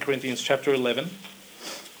 2 Corinthians chapter 11.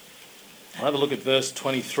 I'll have a look at verse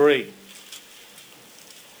 23.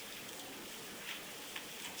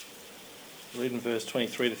 Reading verse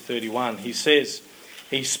 23 to 31. He says,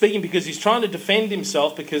 he's speaking because he's trying to defend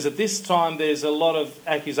himself, because at this time there's a lot of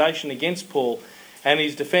accusation against Paul, and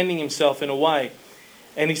he's defending himself in a way.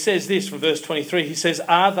 And he says this from verse 23. He says,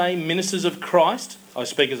 "Are they ministers of Christ? I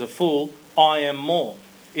speak as a fool. I am more.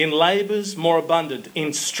 In labours more abundant.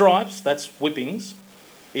 In stripes," that's whippings,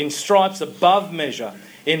 "in stripes above measure.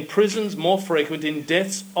 In prisons more frequent. In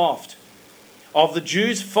deaths oft. Of the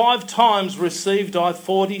Jews 5 times received I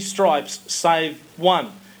 40 stripes, save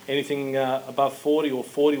one." Anything above 40 or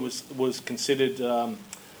 40 was considered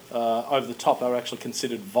over the top. They were actually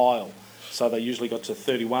considered vile. So they usually got to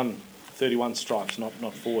 31 stripes,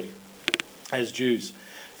 not 40, as Jews.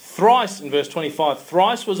 "Thrice," in verse 25,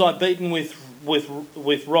 "thrice was I beaten with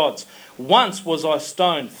rods. Once was I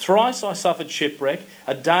stoned. Thrice I suffered shipwreck.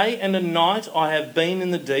 A day and a night I have been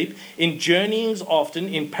in the deep, in journeyings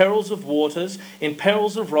often, in perils of waters, in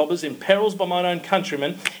perils of robbers, in perils by mine own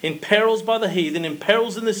countrymen, in perils by the heathen, in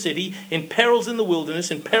perils in the city, in perils in the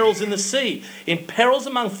wilderness, in perils in the sea, in perils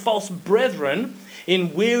among false brethren,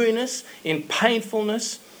 in weariness, in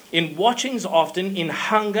painfulness, in watchings often, in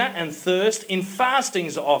hunger and thirst, in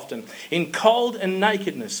fastings often, in cold and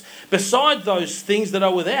nakedness. Beside those things that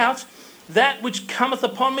are without, that which cometh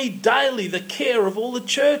upon me daily, the care of all the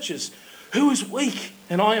churches. Who is weak,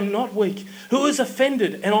 and I am not weak? Who is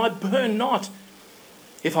offended, and I burn not?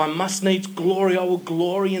 If I must needs glory, I will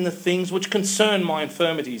glory in the things which concern my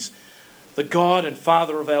infirmities. The God and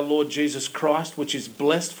Father of our Lord Jesus Christ, which is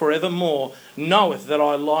blessed forevermore, knoweth that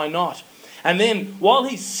I lie not." And then, while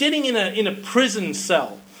he's sitting in a prison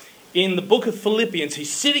cell, in the book of Philippians,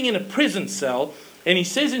 he's sitting in a prison cell, and he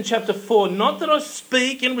says in chapter 4, "Not that I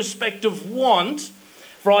speak in respect of want,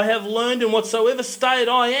 for I have learned in whatsoever state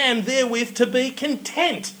I am therewith to be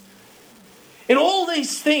content." In all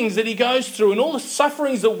these things that he goes through, and all the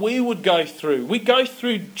sufferings that we would go through, we go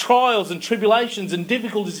through trials and tribulations and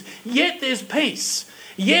difficulties, yet there's peace.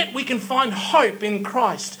 Yet we can find hope in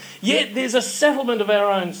Christ. Yet there's a settlement of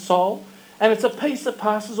our own soul. And it's a peace that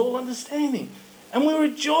passes all understanding. And we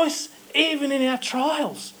rejoice even in our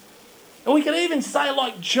trials. And we can even say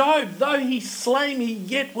like Job, "Though he slay me,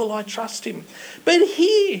 yet will I trust him." But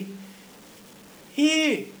here,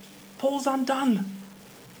 Paul's undone.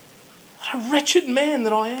 What a wretched man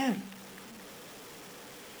that I am.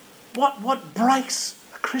 What breaks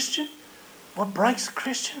a Christian? What breaks a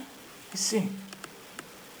Christian is sin.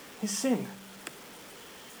 Is sin.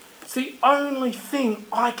 It's the only thing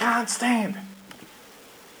I can't stand.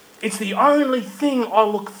 It's the only thing I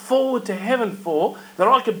look forward to heaven for that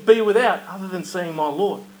I could be without, other than seeing my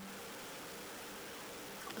Lord.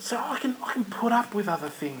 So I can put up with other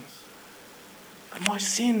things, but my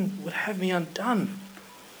sin would have me undone.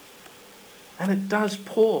 And it does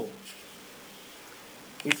Paul.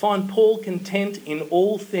 We find Paul content in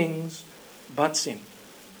all things but sin.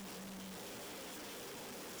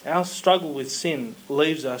 Our struggle with sin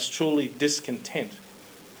leaves us truly discontent,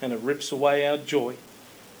 and it rips away our joy.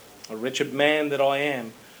 "A wretched man that I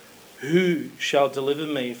am, who shall deliver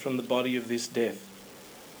me from the body of this death?"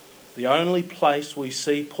 The only place we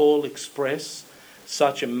see Paul express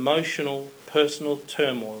such emotional, personal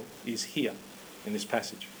turmoil is here, in this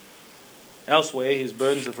passage. Elsewhere, his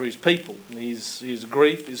burdens are for his people. His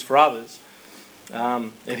grief is for others.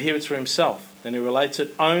 And here it's for himself. And he relates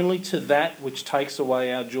it only to that which takes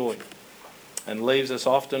away our joy and leaves us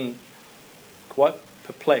often quite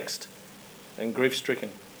perplexed and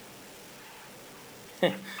grief-stricken.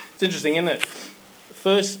 It's interesting, isn't it? The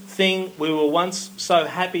first thing we were once so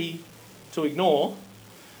happy to ignore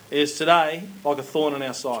is today like a thorn in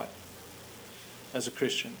our side as a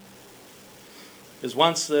Christian. Because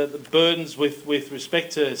once the burdens with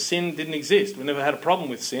respect to sin didn't exist. We never had a problem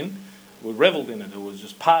with sin. We revelled in it. It was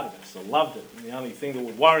just part of us. I loved it. And the only thing that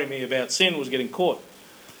would worry me about sin was getting caught.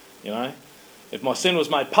 If my sin was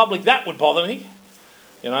made public, that would bother me.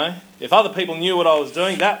 If other people knew what I was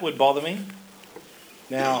doing, that would bother me.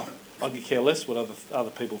 Now, I could care less what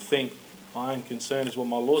other people think. My own concern is what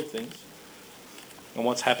my Lord thinks and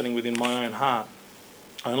what's happening within my own heart.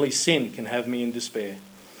 Only sin can have me in despair.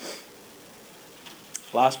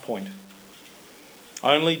 Last point.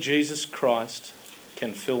 Only Jesus Christ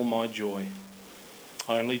can fill my joy.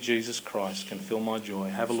 Only Jesus Christ can fill my joy.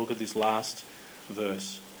 Have a look at this last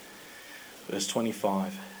verse. Verse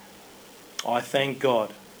 25. I thank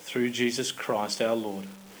God through Jesus Christ our Lord.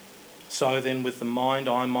 So then with the mind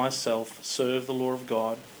I myself serve the law of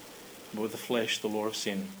God, but with the flesh the law of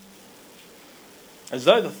sin. As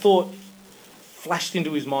though the thought flashed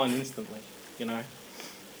into his mind instantly,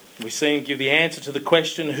 We see him give the answer to the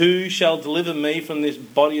question, who shall deliver me from this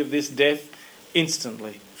body of this death?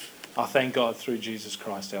 Instantly. I thank God through Jesus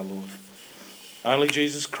Christ our Lord. Only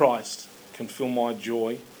Jesus Christ can fill my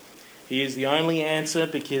joy. He is the only answer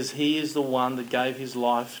because he is the one that gave his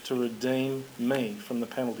life to redeem me from the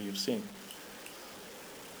penalty of sin.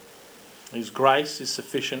 His grace is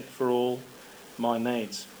sufficient for all my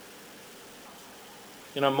needs.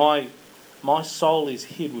 My soul is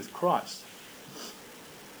hid with Christ.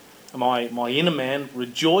 My inner man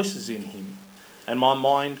rejoices in him, and my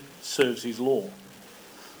mind serves his law,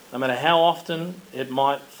 no matter how often it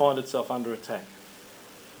might find itself under attack.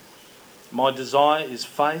 My desire is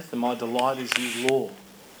faith, and my delight is his law.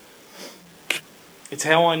 It's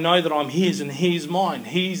how I know that I'm his and he's mine.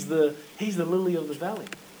 He's the lily of the valley.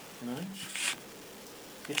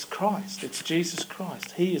 It's Christ. It's Jesus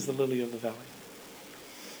Christ. He is the lily of the valley.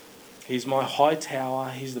 He's my high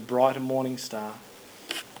tower. He's the bright and morning star.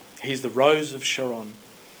 He's the rose of Sharon.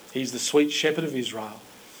 He's the sweet shepherd of Israel.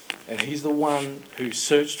 And he's the one who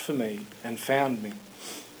searched for me and found me.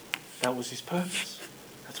 That was his purpose.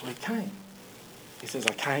 That's why he came. He says,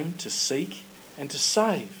 I came to seek and to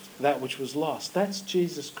save that which was lost. That's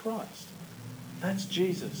Jesus Christ. That's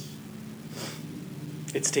Jesus.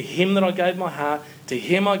 It's to him that I gave my heart. To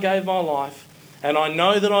him I gave my life. And I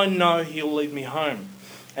know he'll lead me home.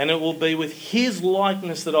 And it will be with his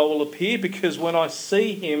likeness that I will appear, because when I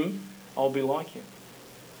see him, I'll be like him.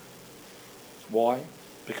 Why?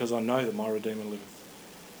 Because I know that my Redeemer liveth.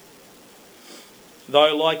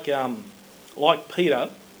 Though, like Peter,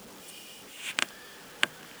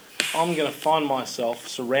 I'm going to find myself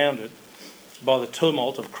surrounded by the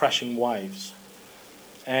tumult of crashing waves.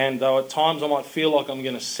 And though at times I might feel like I'm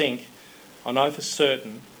going to sink, I know for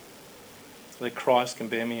certain that Christ can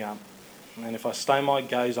bear me up. And if I stay my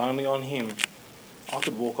gaze only on him, I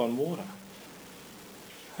could walk on water.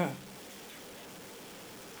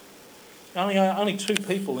 Only 2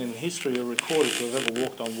 people in history are recorded who have ever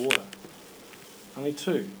walked on water. Only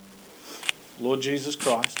 2. Lord Jesus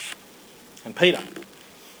Christ and Peter.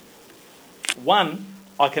 One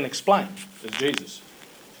I can explain as Jesus.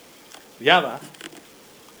 The other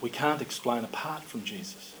we can't explain apart from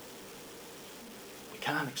Jesus. We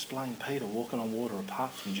can't explain Peter walking on water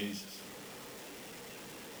apart from Jesus.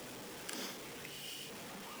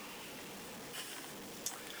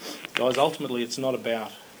 Guys, ultimately it's not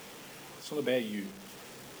about you.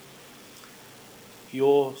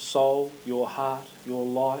 Your soul, your heart, your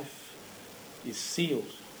life is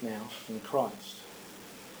sealed now in Christ.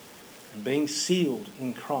 And being sealed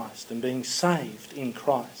in Christ and being saved in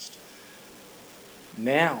Christ,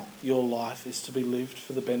 now your life is to be lived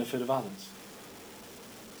for the benefit of others.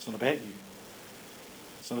 It's not about you.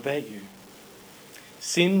 It's not about you.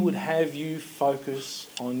 Sin would have you focus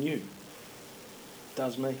on you. It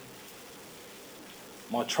does me.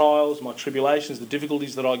 My trials, my tribulations, the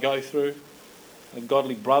difficulties that I go through, a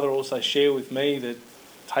godly brother also share with me that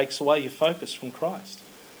takes away your focus from Christ.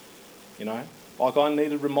 Like I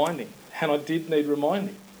needed reminding, and I did need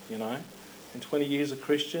reminding, in 20 years a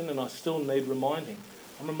Christian, and I still need reminding.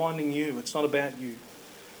 I'm reminding you, it's not about you.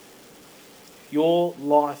 Your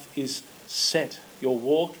life is set. Your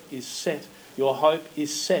walk is set. Your hope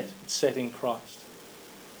is set. It's set in Christ.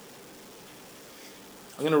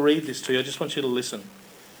 I'm going to read this to you. I just want you to listen.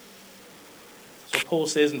 So Paul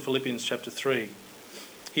says in Philippians chapter 3,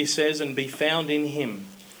 he says, and be found in him,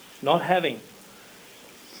 not having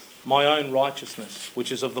my own righteousness,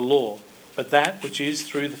 which is of the law, but that which is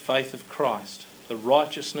through the faith of Christ, the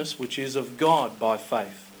righteousness which is of God by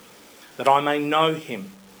faith, that I may know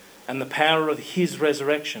him and the power of his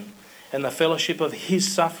resurrection and the fellowship of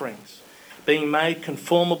his sufferings, being made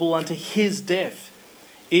conformable unto his death,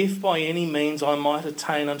 if by any means I might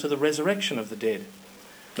attain unto the resurrection of the dead.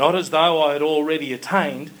 Not as though I had already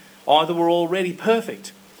attained, either were already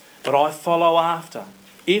perfect, but I follow after,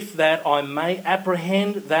 if that I may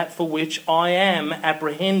apprehend that for which I am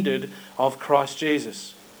apprehended of Christ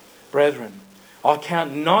Jesus. Brethren, I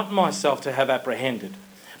count not myself to have apprehended,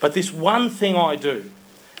 but this one thing I do,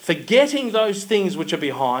 forgetting those things which are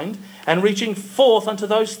behind, and reaching forth unto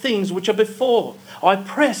those things which are before, I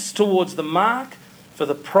press towards the mark for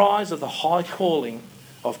the prize of the high calling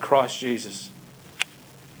of Christ Jesus.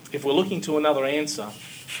 if we're looking to another answer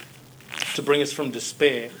to bring us from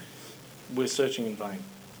despair, we're searching in vain.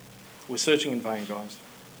 We're searching in vain, guys.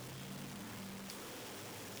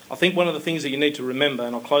 I think one of the things that you need to remember,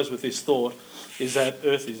 and I'll close with this thought, is that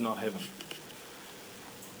earth is not heaven.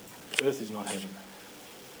 Earth is not heaven.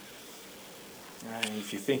 And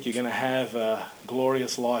if you think you're going to have a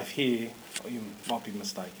glorious life here, you might be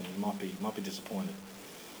mistaken. You might be disappointed.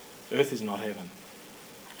 Earth is not heaven.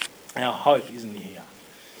 Our hope isn't here.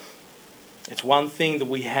 It's one thing that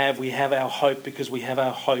we have. We have our hope because we have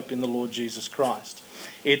our hope in the Lord Jesus Christ.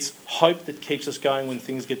 It's hope that keeps us going when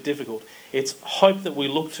things get difficult. It's hope that we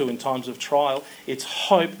look to in times of trial. It's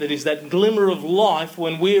hope that is that glimmer of life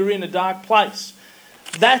when we're in a dark place.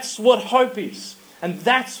 That's what hope is. And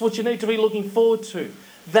that's what you need to be looking forward to.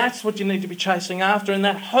 That's what you need to be chasing after. And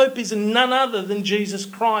that hope is none other than Jesus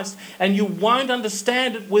Christ. And you won't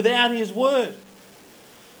understand it without His Word.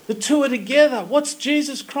 The two are together. What's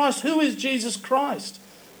Jesus Christ? Who is Jesus Christ?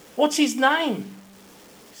 What's His name?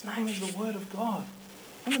 His name is the Word of God.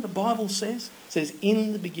 You know what the Bible says? It says,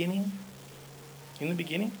 in the beginning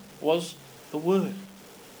was the Word.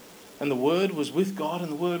 And the Word was with God,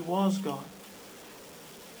 and the Word was God.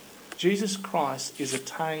 Jesus Christ is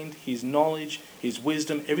attained, His knowledge, His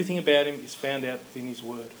wisdom, everything about Him is found out within His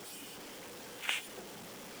Word.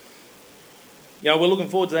 You know, we're looking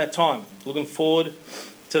forward to that time. Looking forward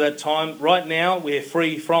to that time. Right now, we're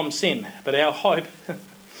free from sin, but our hope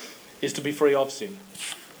is to be free of sin.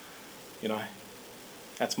 You know,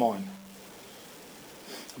 that's mine.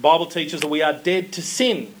 The Bible teaches that we are dead to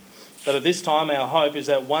sin, but at this time, our hope is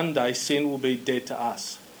that one day sin will be dead to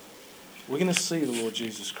us. We're going to see the Lord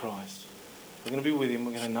Jesus Christ. We're going to be with Him.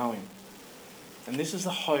 We're going to know Him. And this is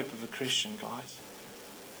the hope of a Christian, guys.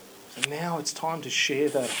 So now it's time to share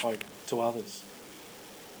that hope to others.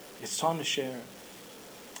 It's time to share it.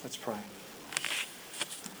 Let's pray.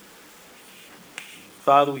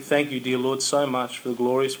 Father, we thank You, dear Lord, so much for the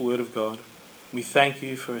glorious Word of God. We thank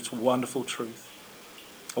You for its wonderful truth.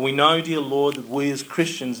 And we know, dear Lord, that we as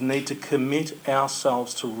Christians need to commit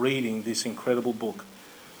ourselves to reading this incredible book.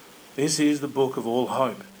 This is the book of all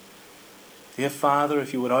hope. Dear Father,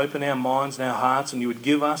 if You would open our minds and our hearts and You would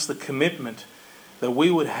give us the commitment that we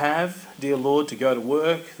would have, dear Lord, to go to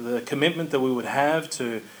work, the commitment that we would have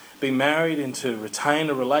to be married and to retain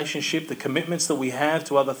a relationship, the commitments that we have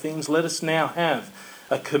to other things, let us now have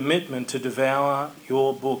a commitment to devour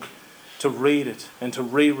Your book, to read it and to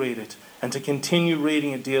reread it and to continue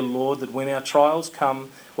reading it, dear Lord, that when our trials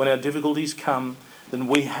come, when our difficulties come, then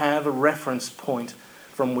we have a reference point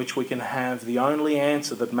from which we can have the only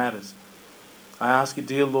answer that matters. I ask You,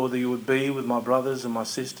 dear Lord, that You would be with my brothers and my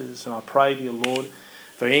sisters, and I pray, dear Lord,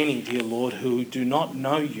 for any, dear Lord, who do not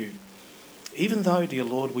know You. Even though, dear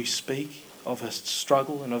Lord, we speak of a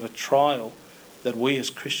struggle and of a trial that we as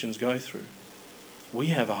Christians go through, we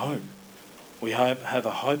have a hope. We have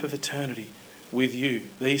a hope of eternity with You.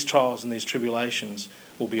 These trials and these tribulations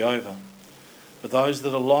will be over. But those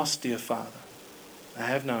that are lost, dear Father, they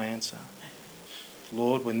have no answer.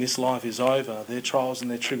 Lord, when this life is over, their trials and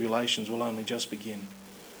their tribulations will only just begin.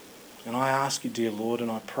 And I ask You, dear Lord, and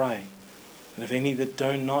I pray that if any that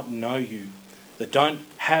do not know You, that don't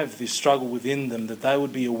have this struggle within them, that they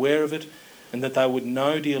would be aware of it and that they would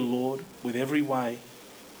know, dear Lord, with every way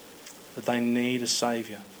that they need a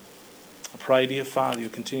Saviour. I pray, dear Father, You'll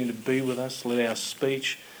continue to be with us. Let our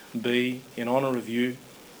speech be in honour of You.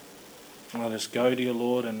 And let us go, dear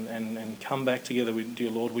Lord, and come back together, dear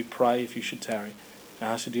Lord. We pray if You should tarry. I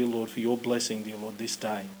ask You, dear Lord, for Your blessing, dear Lord, this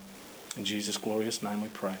day. In Jesus' glorious name we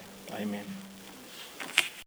pray. Amen.